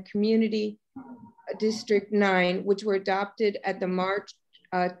issues in the community District 9, which were adopted at the March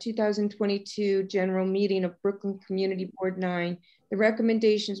 2022 general meeting of Brooklyn Community Board 9. The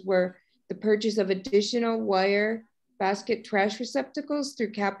recommendations were the purchase of additional wire basket trash receptacles through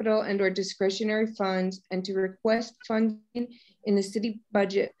capital and/or discretionary funds, and to request funding in the city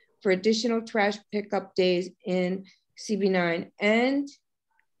budget for additional trash pickup days in CB9, and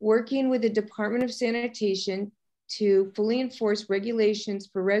working with the Department of Sanitation to fully enforce regulations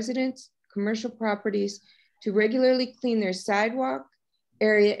for residents, commercial properties to regularly clean their sidewalk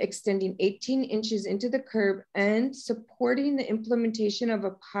area extending 18 inches into the curb, and supporting the implementation of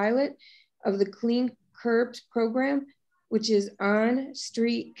a pilot of the Clean Curbs program, which is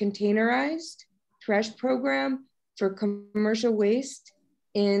on-street containerized trash program for commercial waste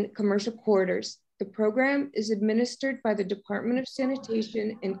in commercial quarters. The program is administered by the Department of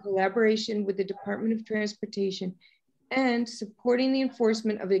Sanitation in collaboration with the Department of Transportation, and supporting the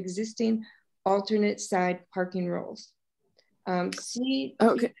enforcement of existing alternate side parking rules. See,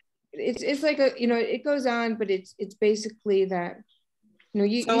 okay, it's like a, you know, it goes on, but it's basically that, you know,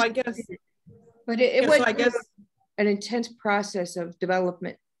 so I guess, but it was, so I guess, an intense process of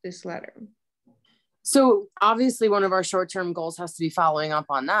development, this letter. So obviously one of our short-term goals has to be following up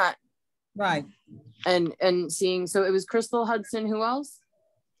on that. right. And seeing, so it was Crystal, Hudson, who else?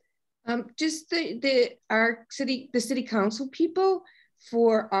 Just the city council people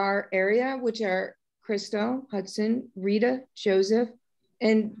for our area, which are Crystal, Hudson, Rita, Joseph,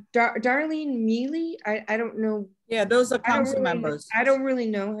 and Darlene Mealy. I don't know. Yeah, those are council members. I don't really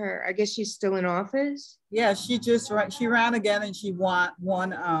know her. I guess she's still in office. Yeah, she ran again and she won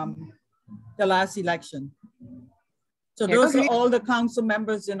the last election. So those are all the council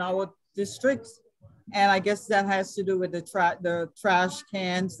members in our districts. And I guess that has to do with the trash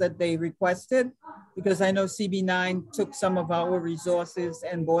cans that they requested, because I know CB9 took some of our resources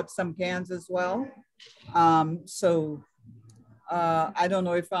and bought some cans as well. I don't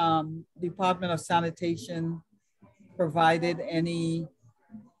know if Department of Sanitation provided any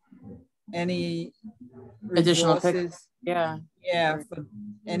additional resources. Yeah, for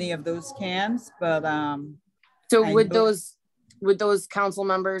any of those cans, but so would those council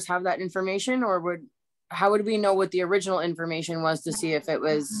members have that information, or how would we know what the original information was to see if it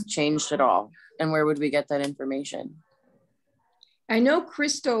was changed at all? And where would we get that information? I know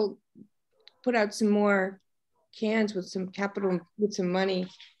Crystal put out some more cans with some capital, with some money,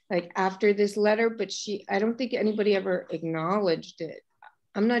 like after this letter, but I don't think anybody ever acknowledged it.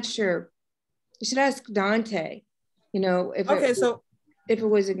 I'm not sure. You should ask Dante, you know, if it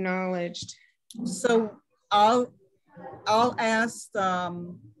was acknowledged. So I'll ask,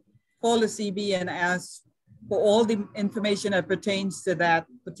 call the CB and ask for all the information that pertains to that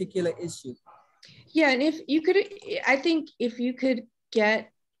particular issue. Yeah, and if you could, I think if you could get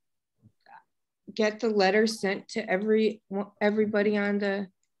the letter sent to everybody on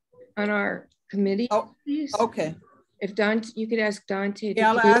our committee. Oh, please. Okay. If Dante, you could ask Dante.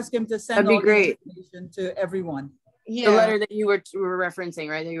 Yeah, I'll ask him to send all the information to everyone. Yeah. The letter that you were referencing,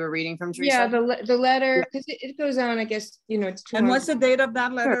 right? That you were reading from Teresa? Yeah, the letter, because it goes on, I guess, you know, it's And what's the date of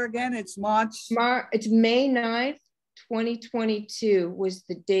that letter again? It's it's May 9th, 2022 was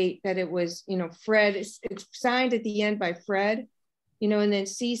the date that it was, you know, Fred, it's signed at the end by Fred, you know, and then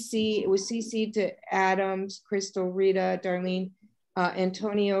it was CC'd to Adams, Crystal, Rita, Darlene,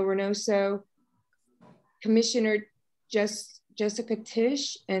 Antonio Reynoso, Commissioner Jessica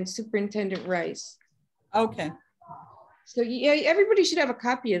Tisch, and Superintendent Rice. Okay. So yeah, everybody should have a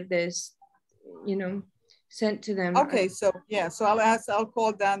copy of this, you know, sent to them. Okay, so yeah, so I'll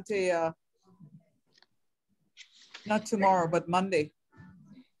call Dante, not tomorrow, but Monday.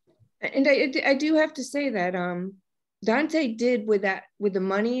 And I do have to say that Dante did with the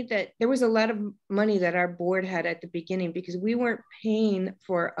money that there was a lot of money that our board had at the beginning, because we weren't paying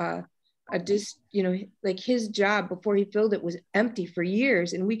for you know, like his job before he filled it was empty for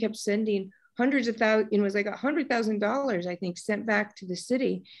years, and we kept sending hundreds of thousands, it was like $100,000, I think, sent back to the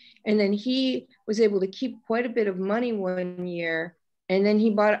city. And then he was able to keep quite a bit of money one year. And then he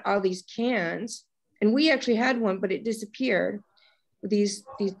bought all these cans, and we actually had one, but it disappeared. These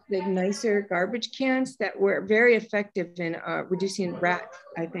like nicer garbage cans that were very effective in reducing rats,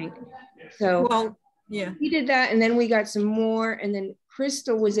 I think. So well, yeah, he did that. And then we got some more. And then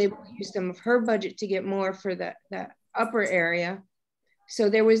Crystal was able to use some of her budget to get more for that upper area. So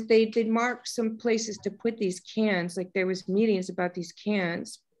they did mark some places to put these cans, like there was meetings about these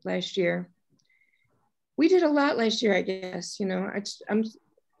cans last year. We did a lot last year, I guess, you know,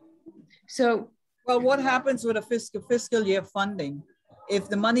 well, what happens with a fiscal year funding? If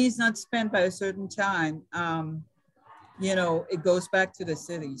the money is not spent by a certain time, you know, it goes back to the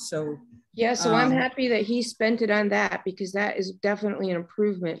city. So yeah, so I'm happy that he spent it on that, because that is definitely an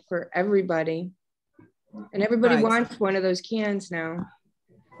improvement for everybody. And everybody wants one of those cans now.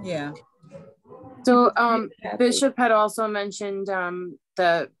 Yeah. So Bishop had also mentioned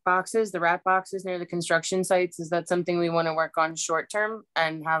the boxes, the rat boxes near the construction sites. Is that something we want to work on short term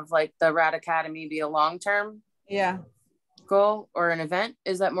and have like the Rat Academy be a long term goal or an event?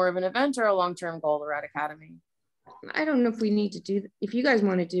 Is that more of an event or a long term goal, the Rat Academy? I don't know if we need to do, if you guys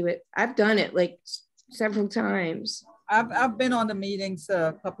want to do it. I've done it like several times. I've been on the meetings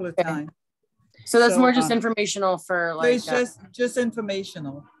a couple of times. So that's more just informational for like. It's just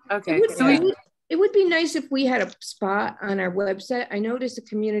informational. Okay. It would be nice if we had a spot on our website. I noticed a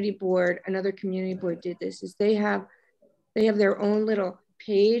community board, another community board did this, is they have their own little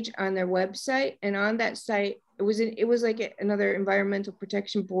page on their website. And on that site, it was like another environmental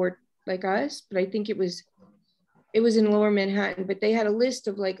protection board like us, but I think it was in Lower Manhattan, but they had a list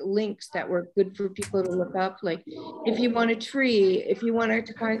of like links that were good for people to look up. Like if you want a tree, if you wanted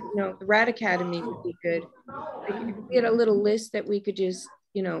to find, the Rat Academy would be good. Like if we had a little list that we could just,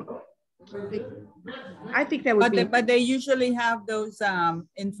 I think that would be. But they usually have those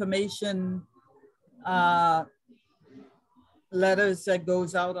information letters that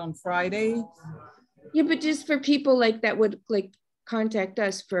goes out on Fridays. Yeah, but just for people like that would like contact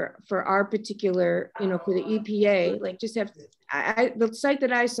us for our particular, for the EPA, like just have, the site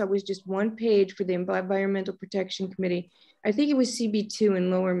that I saw was just one page for the Environmental Protection Committee. I think it was CB2 in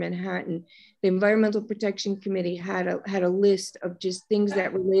Lower Manhattan. The Environmental Protection Committee had a list of just things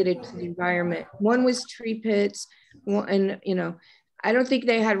that related to the environment. One was tree pits, and I don't think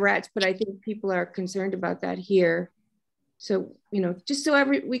they had rats, but I think people are concerned about that here. So, just so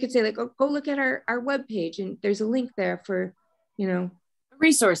we could say like, oh, go look at our webpage, and there's a link there for, a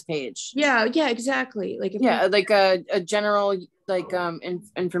resource page. Yeah, exactly. Like like a general like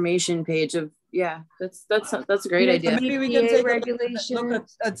information page of that's a great idea. Maybe we can take look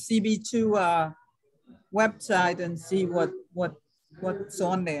at CB2 website and see what's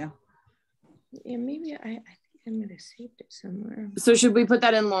on there. Yeah, maybe I think I'm gonna save it somewhere. So should we put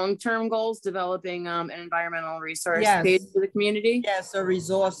that in long-term goals, developing an environmental resource page for the community? Yes, a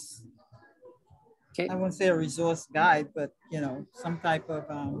resource. Okay. I won't say a resource guide, but some type of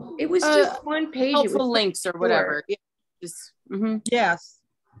it was just one page. Helpful links or whatever. Yeah. Just yes.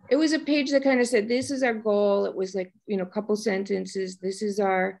 It was a page that kind of said, this is our goal. It was like, a couple sentences. This is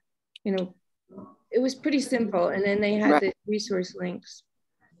our, it was pretty simple. And then they had the resource links.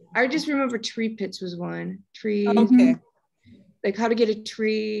 I just remember tree pits was one. Trees. Okay. Like how to get a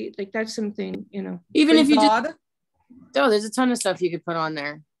tree. Like that's something, Even if you did. Oh, there's a ton of stuff you could put on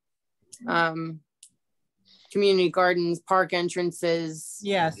there. Community gardens, park entrances.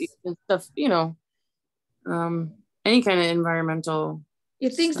 Yes. Stuff, any kind of environmental.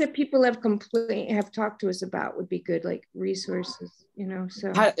 Things that people have talked to us about would be good, like resources,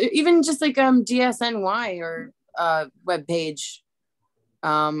 so. Even just like DSNY or web page.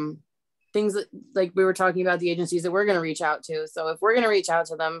 Things that, like we were talking about the agencies that we're going to reach out to. So if we're going to reach out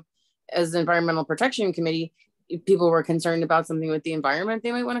to them as the Environmental Protection Committee, if people were concerned about something with the environment,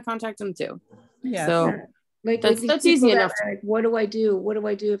 they might want to contact them too. Yeah. So like that's easy enough. Like, what do I do? What do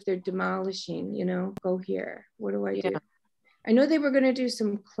I do if they're demolishing? Go here. What do I do? I know they were going to do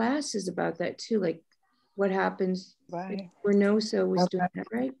some classes about that too, like what happens. Right. Reynoso was doing that,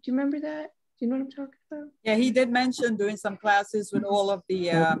 right? Do you remember that? Do you know what I'm talking about? Yeah, he did mention doing some classes with all of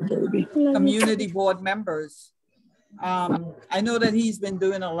the community board members. I know that he's been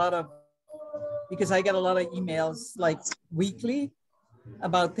doing a lot of, because I get a lot of emails like weekly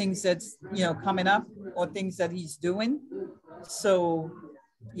about things that's, coming up or things that he's doing. So,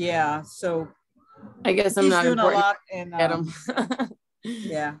 yeah, so I guess I'm not doing important. A lot and Get him.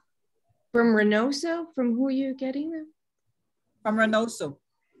 yeah. From Reynoso? From who are you getting them? From Reynoso.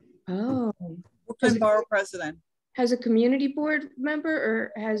 Oh. Brooklyn Borough President. Has a community board member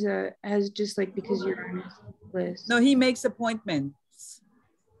or has just like because you're on his list? No, he makes appointments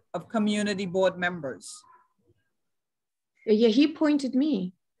of community board members. Yeah, he appointed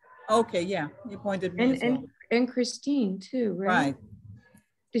me. Okay, yeah, he appointed me and Christine too, right? Right.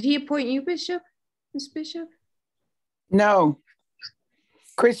 Did he appoint you, Bishop? Miss Bishop? No.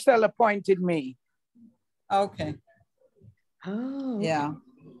 Crystal appointed me. Okay. Oh. Yeah.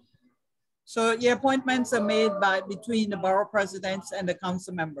 So the appointments are made between the borough presidents and the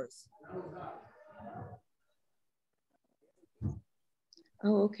council members.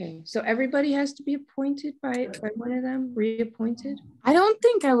 Oh, okay. So everybody has to be appointed by one of them, reappointed? I don't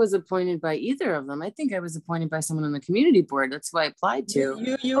think I was appointed by either of them. I think I was appointed by someone on the community board. That's who I applied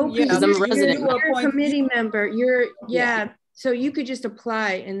to. You're a resident. You're a committee member. So you could just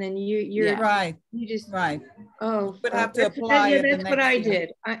apply and then you're Yeah. Right, you just right. oh Would have to that's- apply yeah, at the that's what next I year.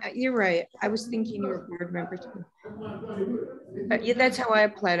 did. You're right. I was thinking you were a board member too. Yeah, that's how I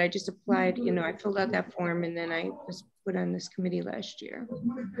applied. I just applied, you know, I filled out that form and then I was put on this committee last year.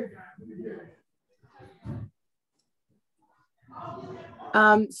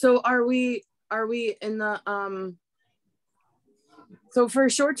 So are we in the so for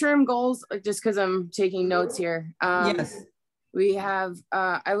short-term goals, just because I'm taking notes here, Yes, we have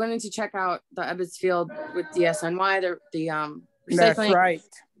I wanted to check out the Ebbets Field with DSNY, the That's recycling, right.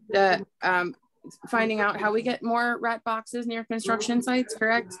 the finding out how we get more rat boxes near construction sites,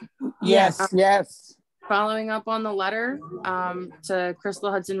 correct? Yes, yes. Following up on the letter to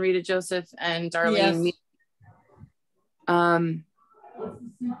Crystal Hudson, Rita Joseph, and Darlene. yes.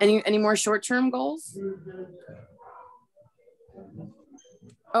 Any more short-term goals?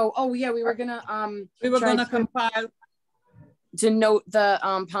 Oh yeah, we were gonna compile. to note the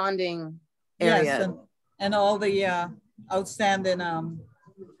ponding area. Yes, and all the outstanding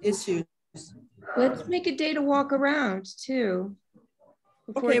issues. Let's make a day to walk around too.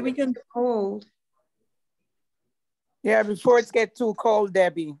 Okay, we can. Cold. Yeah, before it gets too cold,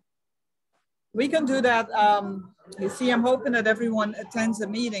 Debbie. We can do that. You see, I'm hoping that everyone attends the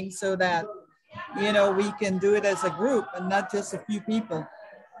meeting so that, you know, we can do it as a group and not just a few people.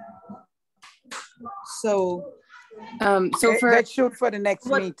 So, Let's shoot for the next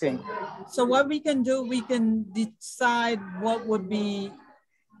meeting. So what we can do, we can decide what would be,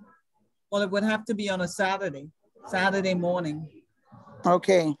 well, it would have to be on a Saturday morning.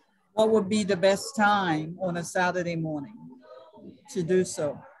 Okay. What would be the best time on a Saturday morning to do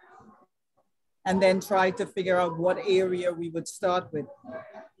so? And then try to figure out what area we would start with.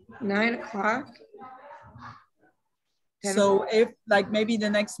 9 o'clock. So if like maybe the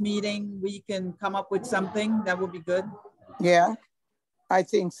next meeting, we can come up with something that would be good. Yeah, I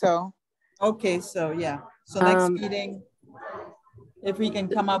think so. Okay, so yeah. So next meeting, if we can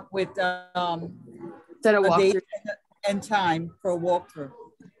come up with a date and time for a walkthrough.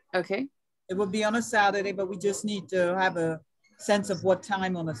 Okay. It will be on a Saturday, but we just need to have a sense of what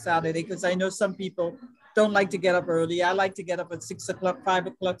time on a Saturday, because I know some people don't like to get up early. I like to get up at 6 o'clock, 5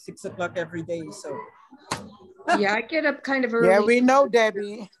 o'clock, 6 o'clock every day. So yeah, I get up kind of early. Yeah, we know,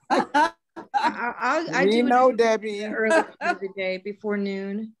 Debbie. I we do know, Debbie. Early in the day before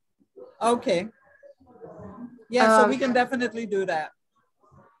noon. Okay. Yeah, so we can definitely do that.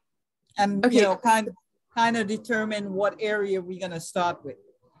 And you know, kind of determine what area we're gonna start with.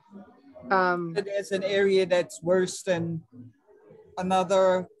 There's an area that's worse than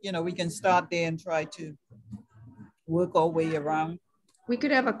another, you know, we can start there and try to work our way around. We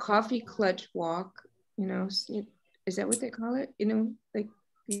could have a coffee clutch walk, you know, is that what they call it? You know, like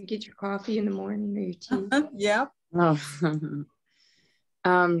you get your coffee in the morning or your tea. Yeah. Oh.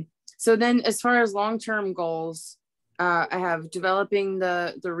 So then as far as long-term goals, I have developing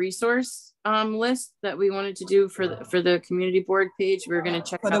the resource list that we wanted to do for the community board page. We're going to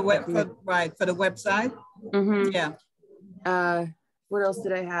check for the out for the website. Mm-hmm. Yeah. What else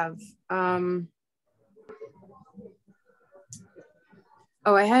did I have?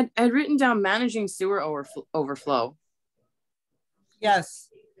 Oh, I had written down managing sewer overflow. Yes.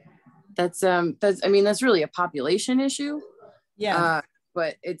 That's I mean, that's really a population issue. Yeah.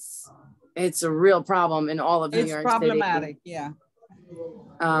 But it's a real problem in all of New York State. It's problematic, yeah.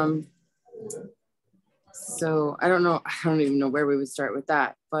 So I don't even know where we would start with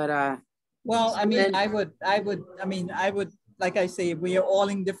that, but well, I mean, I would, like I say, we are all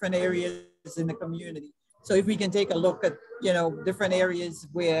in different areas in the community. So if we can take a look at, you know, different areas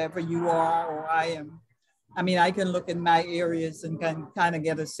wherever you are or I am, I mean, I can look in my areas and can kind of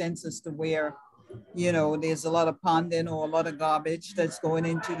get a sense as to where, you know, there's a lot of ponding or a lot of garbage that's going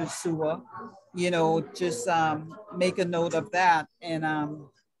into the sewer, you know, just make a note of that and,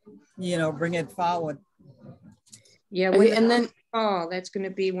 you know, bring it forward. Yeah, and then fall, that's going to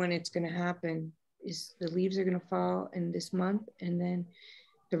be when it's going to happen, is the leaves are going to fall in this month, and then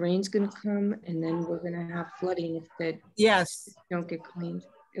the rain's going to come, and then we're going to have flooding if that don't get cleaned.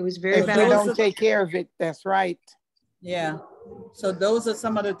 It was very bad. If we don't take care of it, that's right. Yeah. So those are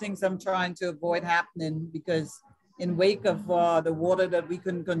some of the things I'm trying to avoid happening, because in wake of the water that we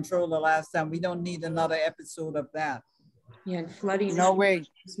couldn't control the last time, we don't need another episode of that. Yeah, and flooding. No way.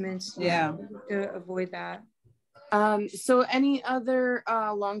 Yeah. To avoid that. So any other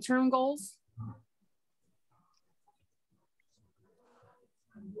long-term goals?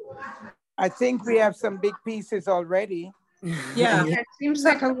 I think we have some big pieces already. Yeah. It seems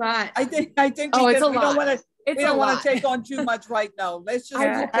like a lot. I think it's a lot. It's we a don't want lot. to take on too much right now. Let's just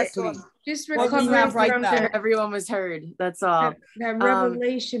focus on Just what we recovering have right from now. Everyone was heard. That's all. that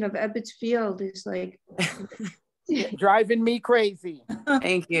revelation of Ebbets Field is like driving me crazy.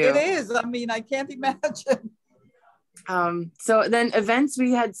 Thank you. It is. I mean, I can't imagine. So then events,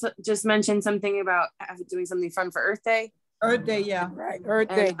 we had just mentioned something about doing something fun for Earth Day. Earth Day, yeah. Right, Earth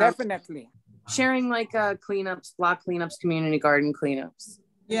Day, definitely. Sharing like cleanups, block cleanups, community garden cleanups.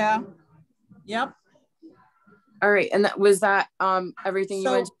 Yeah. Yep. All right, and that was that everything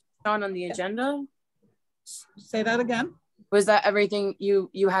So, you went on the agenda? Say that again. Was that everything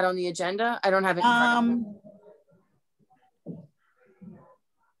you had on the agenda? I don't have it in front of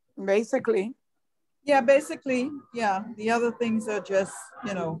me. Basically. Yeah, basically, yeah. The other things are just,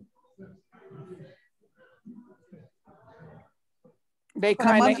 you know, they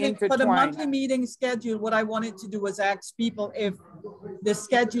kind of intertwine. For the monthly meeting schedule, what I wanted to do was ask people if the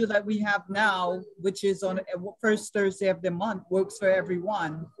schedule that we have now, which is on first Thursday of the month, works for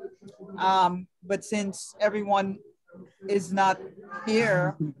everyone. But since everyone is not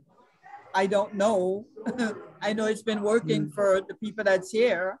here, I don't know. I know it's been working for the people that's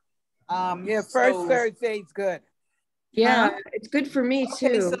here. Yeah, first Thursday is good. Yeah, it's good for me too.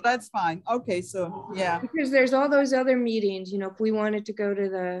 Okay, so that's fine. Okay, so yeah. Because there's all those other meetings, you know, if we wanted to go to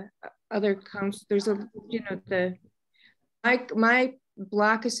the other council, there's a, you know, my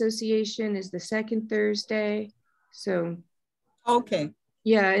block association is the second Thursday. So. Okay.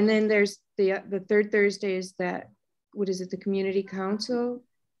 Yeah, and then there's the third Thursday is that, what is it, the community council?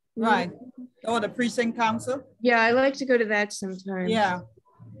 Right. Oh, the precinct council? Yeah, I like to go to that sometimes. Yeah.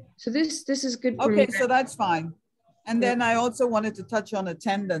 So this is good for me. Okay, so that's fine. And then I also wanted to touch on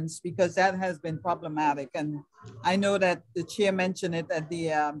attendance because that has been problematic. And I know that the chair mentioned it at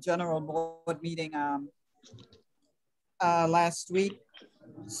the general board meeting last week.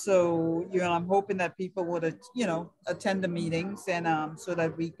 So, you know, I'm hoping that people would, you know, attend the meetings and so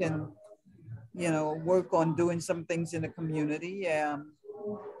that we can, you know, work on doing some things in the community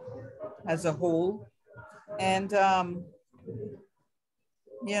as a whole. And,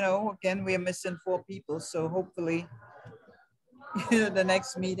 you know, again, we're missing 4 people. So hopefully the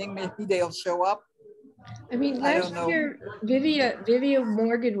next meeting, maybe they'll show up. I mean, last year, Vivia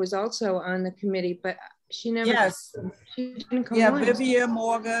Morgan was also on the committee, but she never, she didn't come on. Vivia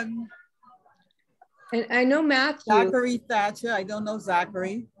Morgan. And I know Matthew. Zachary Thatcher, I don't know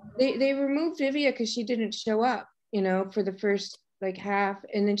Zachary. They removed Vivia because she didn't show up, you know, for the first like half,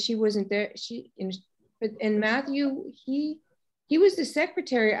 and then she wasn't there. And Matthew, he was the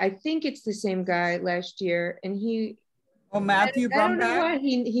secretary. I think it's the same guy last year, and he. Oh, Matthew Brumback? I don't know why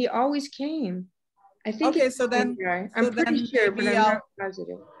he always came. I think. Okay, so then I'm pretty sure, but I'm not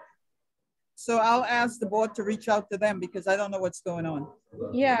positive. So I'll ask the board to reach out to them because I don't know what's going on.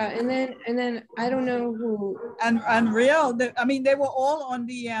 Yeah, and then I don't know who. And real, I mean, they were all on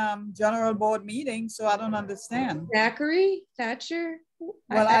the general board meeting, so I don't understand. Zachary Thatcher.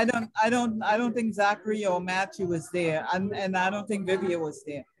 Well, I don't think Zachary or Matthew was there, and I don't think Vivia was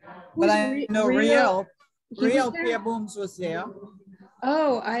there. But I know Real Pierre Booms was there.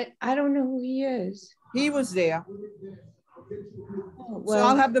 Oh, I don't know who he is. He was there. Oh, well, so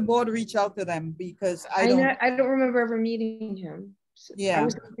I'll have the board reach out to them because I don't remember ever meeting him. So yeah, I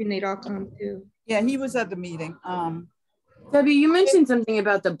was hoping they'd all come too. Yeah, he was at the meeting. Debbie, you mentioned something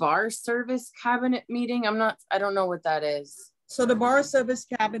about the bar service cabinet meeting. I don't know what that is. So the bar service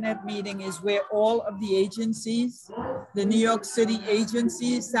cabinet meeting is where all of the agencies, the New York City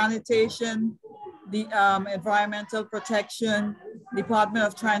agencies, sanitation, the environmental protection, Department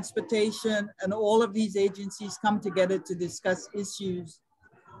of Transportation, and all of these agencies come together to discuss issues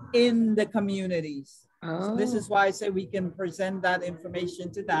in the communities. Oh. So this is why I say we can present that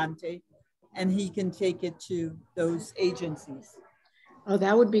information to Dante and he can take it to those agencies. Oh,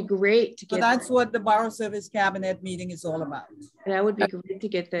 that would be great to get. So that's what the Bar Service Cabinet meeting is all about. That would be great to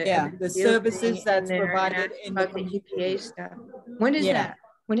get the services that's provided in the EPA stuff. When is that?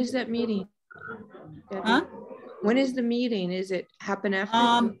 When is that meeting? Huh? When is the meeting? Is it happen after?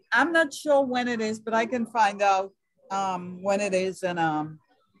 I'm not sure when it is, but I can find out when it is and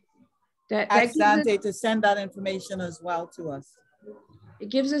ask Dante to send that information as well to us. It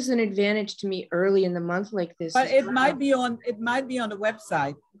gives us an advantage to meet early in the month like this. But it might be on the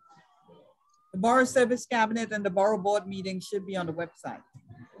website. The Borough Service Cabinet and the Borough Board meeting should be on the website.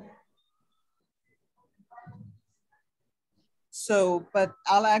 So, but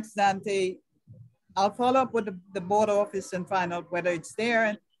I'll ask Dante, I'll follow up with the board office and find out whether it's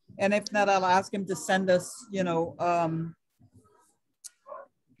there. And if not, I'll ask him to send us, you know,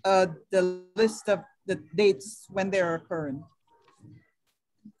 the list of the dates when they're occurring.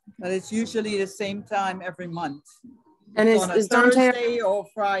 But it's usually the same time every month. And It's on a is Dante, Thursday or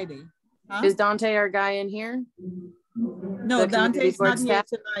Friday. Huh? is Dante our guy in here? No, the community Dante's board not here staff?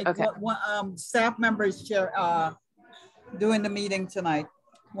 tonight. Okay. Staff members chair doing the meeting tonight.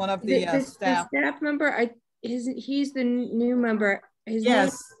 One of the The staff. staff member, he's the new member. His name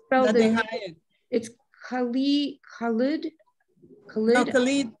Yes, is spelled that they hired. it's Khalid. No,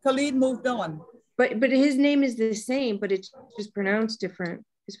 Khalid moved on. But his name is the same, but it's just pronounced different.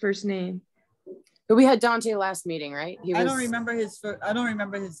 His first name. But we had Dante last meeting, right? I don't remember his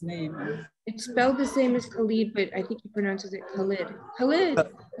name. It's spelled the same as Khalid, but I think he pronounces it Khalid. Khalid,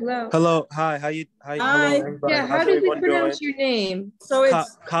 hello. Hello, hi. How Hi. hello, everybody. Yeah, how How's do we everyone pronounce doing? your name? So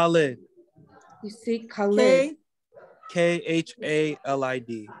it's Khalid. You say Khalid. Khalid.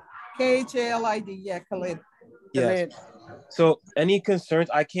 Khalid. Yeah, Khalid. Yes. So any concerns?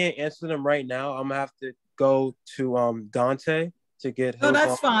 I can't answer them right now. I'm gonna have to go to Dante to get his. No,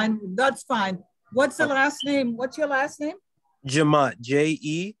 that's fine. That's fine. What's the last name? What's your last name? Jemmott.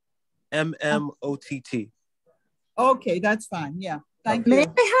 Jemmott. Okay, that's fine. Yeah. Thank you. May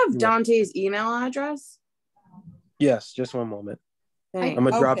I have Dante's email address? Yes, just one moment. Thanks. I'm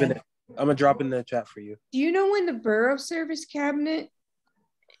gonna drop Okay. it. I'm gonna drop it in the chat for you. Do you know when the Borough Service Cabinet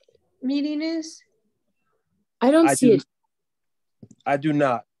meeting is? I don't see it. I do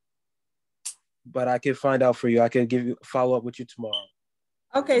not. But I can find out for you. I can follow up with you tomorrow.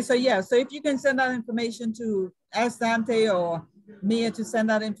 Okay, so yeah, so if you can send that information to ask Dante or Mia to send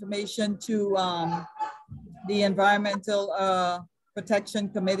that information to the Environmental Protection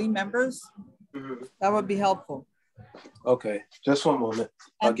Committee members, that would be helpful. Okay, just one moment.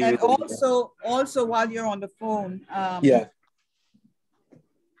 I'll give And you also while you're on the phone, yeah.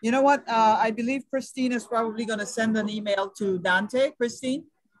 You know what? I believe Christine is probably going to send an email to Dante. Christine?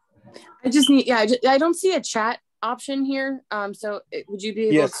 I just need, I don't see a chat option here. So would you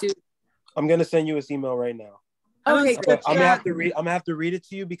be able to? I'm gonna send you his email right now. Okay, But I'm gonna have to read it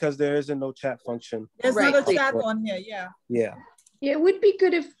to you because there isn't no chat function. There's not a chat on here, yeah. Yeah. Yeah, it would be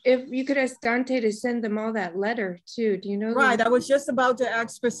good if you could ask Dante to send them all that letter too. Do you know? Right, I was just about to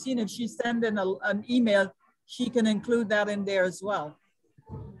ask Christine if she send in an email, she can include that in there as well.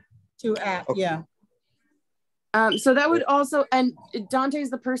 To add, okay. Yeah. So that would also, and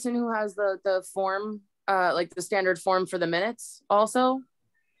Dante's the person who has the form, like the standard form for the minutes also?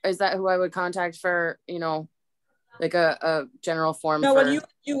 Is that who I would contact for, like a general form? No, well,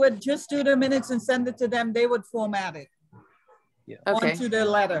 you would just do the minutes and send it to them. They would format it. Yeah. Okay. Onto the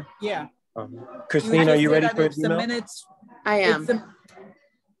letter, yeah. Christine, are you ready for the email? Minutes, I am.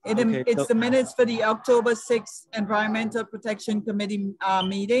 It's the minutes for the October 6th Environmental Protection Committee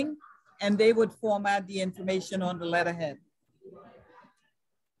meeting, and they would format the information on the letterhead.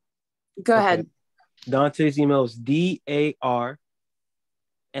 Go ahead. Dante's email is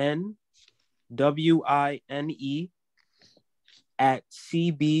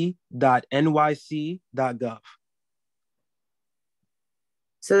darnwine@cb.nyc.gov.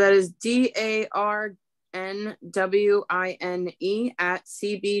 So that is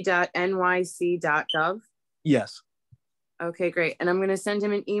darnwine@cb.nyc.gov. Yes. Okay, great. And I'm going to send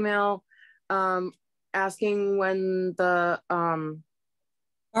him an email asking when the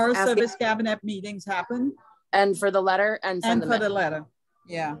Our service cabinet meetings happen. And for the letter and for the letter,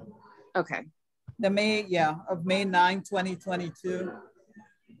 yeah. Okay. The May 9, 2022.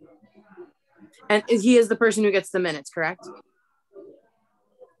 And he is the person who gets the minutes, correct?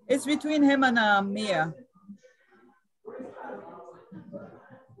 It's between him and Mia.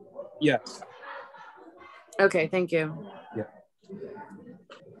 Yes. Okay, thank you. Yeah.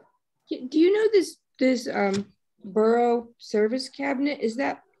 Do you know this borough service cabinet? Is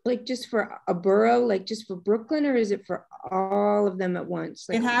that like just for a borough, like just for Brooklyn, or is it for all of them at once?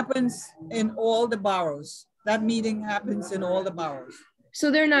 Like, it happens in all the boroughs. That meeting happens in all the boroughs. So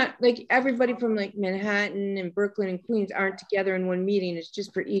they're not like everybody from like Manhattan and Brooklyn and Queens aren't together in one meeting. It's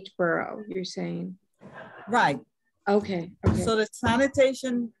just for each borough, you're saying? Right. Okay. So the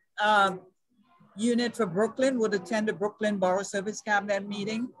sanitation unit for Brooklyn would attend the Brooklyn Borough Service Cabinet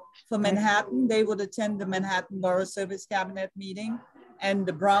meeting. For Manhattan, they would attend the Manhattan Borough Service Cabinet meeting. And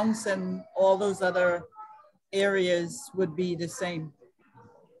the Bronx and all those other areas would be the same.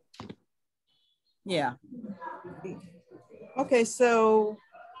 Yeah. Okay, so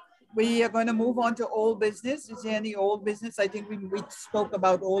we are going to move on to old business. Is there any old business? I think we spoke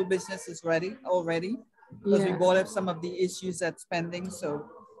about old businesses already because we brought up some of the issues that's pending. So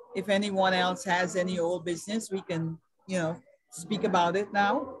if anyone else has any old business, we can, speak about it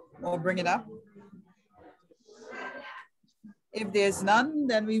now or bring it up. If there's none,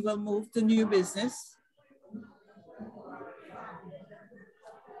 then we will move to new business.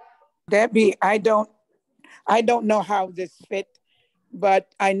 Debbie, I don't know how this fit, but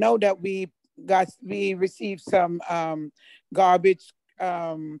I know that we received some garbage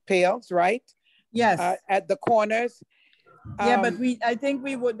pails, right? Yes. At the corners. Yeah, but I think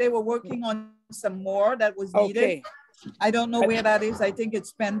they were working on some more that was needed. Okay. I don't know where that is. I think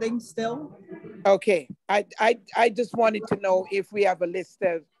it's pending still. Okay. I just wanted to know if we have a list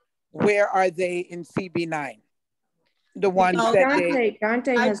of where are they in CB9? The ones No, that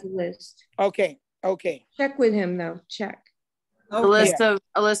Dante has a list. Okay. Okay. Check with him though. Check. Okay.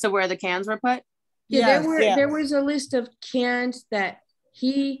 A list of where the cans were put. Yeah, Yes. there was a list of cans that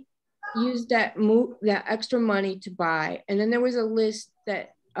he used that extra money to buy, and then there was a list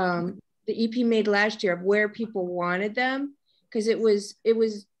that the EP made last year of where people wanted them, because it was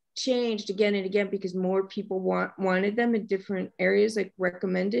changed again and again because more people wanted them in different areas, like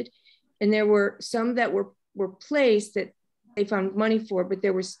recommended, and there were some that were placed that they found money for, but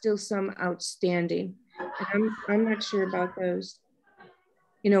there were still some outstanding. And I'm not sure about those.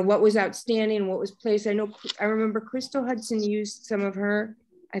 You know, what was outstanding, what was placed. I remember Crystal Hudson used some of her,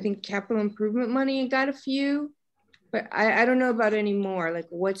 I think, capital improvement money and got a few, but I don't know about any more, like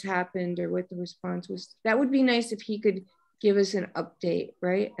what's happened or what the response was. That would be nice if he could give us an update,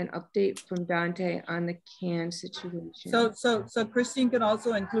 right? An update from Dante on the can situation. So Christine can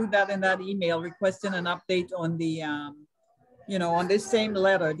also include that in that email, requesting an update on the, you know, on this same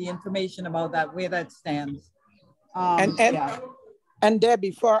letter, the information about that, where that stands. And Debbie,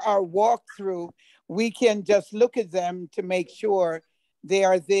 for our walkthrough, we can just look at them to make sure they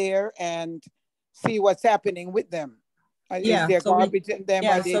are there and see what's happening with them. Yeah, is there so garbage in them?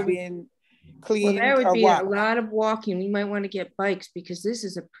 yeah, Are they so being cleaned? Well, that would be what? a lot of walking. We might want to get bikes because this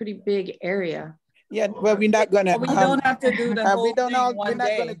is a pretty big area. Yeah, well, we're not gonna. We don't have to do the whole we don't thing all, one We're not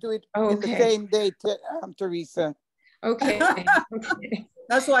day. gonna do it Oh, in the okay. same day, Teresa. Okay. Okay.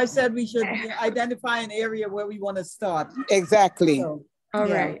 That's why I said we should identify an area where we want to start. Exactly. So, All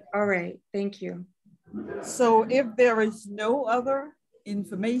yeah. right. All right. Thank you. So if there is no other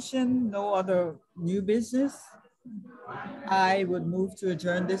information, no other new business, I would move to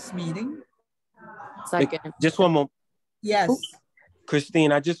adjourn this meeting. Second. Just one moment. Yes.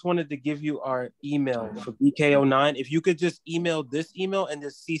 Christine, I just wanted to give you our email for BK09. If you could just email this email and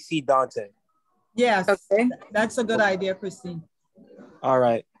just CC Dante. Yes. Okay. That's a good idea, Christine. All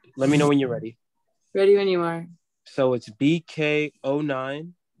right. Let me know when you're ready. Ready when you are. So it's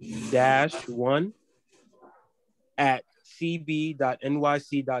BK09-1 at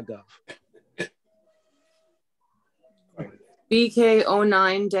cb.nyc.gov.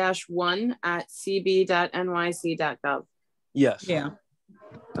 BK09-1 at cb.nyc.gov. Yes. Yeah.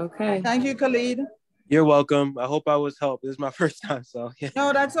 Okay. Thank you, Khalid. You're welcome. I hope I was helped. This is my first time, so yeah.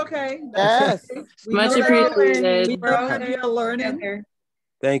 No, that's okay. Yes. We Much know that appreciated. we know that you're learning. Together.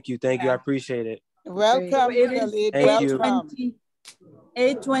 Thank you. I appreciate it. Welcome, It is Khalid. Thank you. Welcome.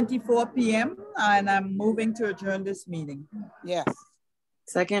 8:24 p.m. and I'm moving to adjourn this meeting. Yes.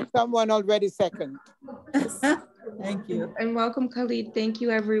 Second. Someone already second. Thank you. And welcome, Khalid. Thank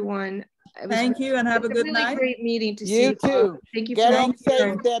you, everyone. Thank you and have a good really night. Great meeting to see You you. too. Thank you. Get for home safe,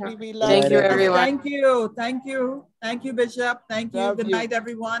 sharing. Debbie. We love Thank you, you. everyone. Thank you. Thank you. Thank you, Bishop. Thank you. Love Good you. night,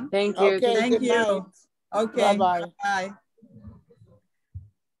 everyone. Thank you. Okay, Thank good you. night. Okay. Bye-bye. Bye.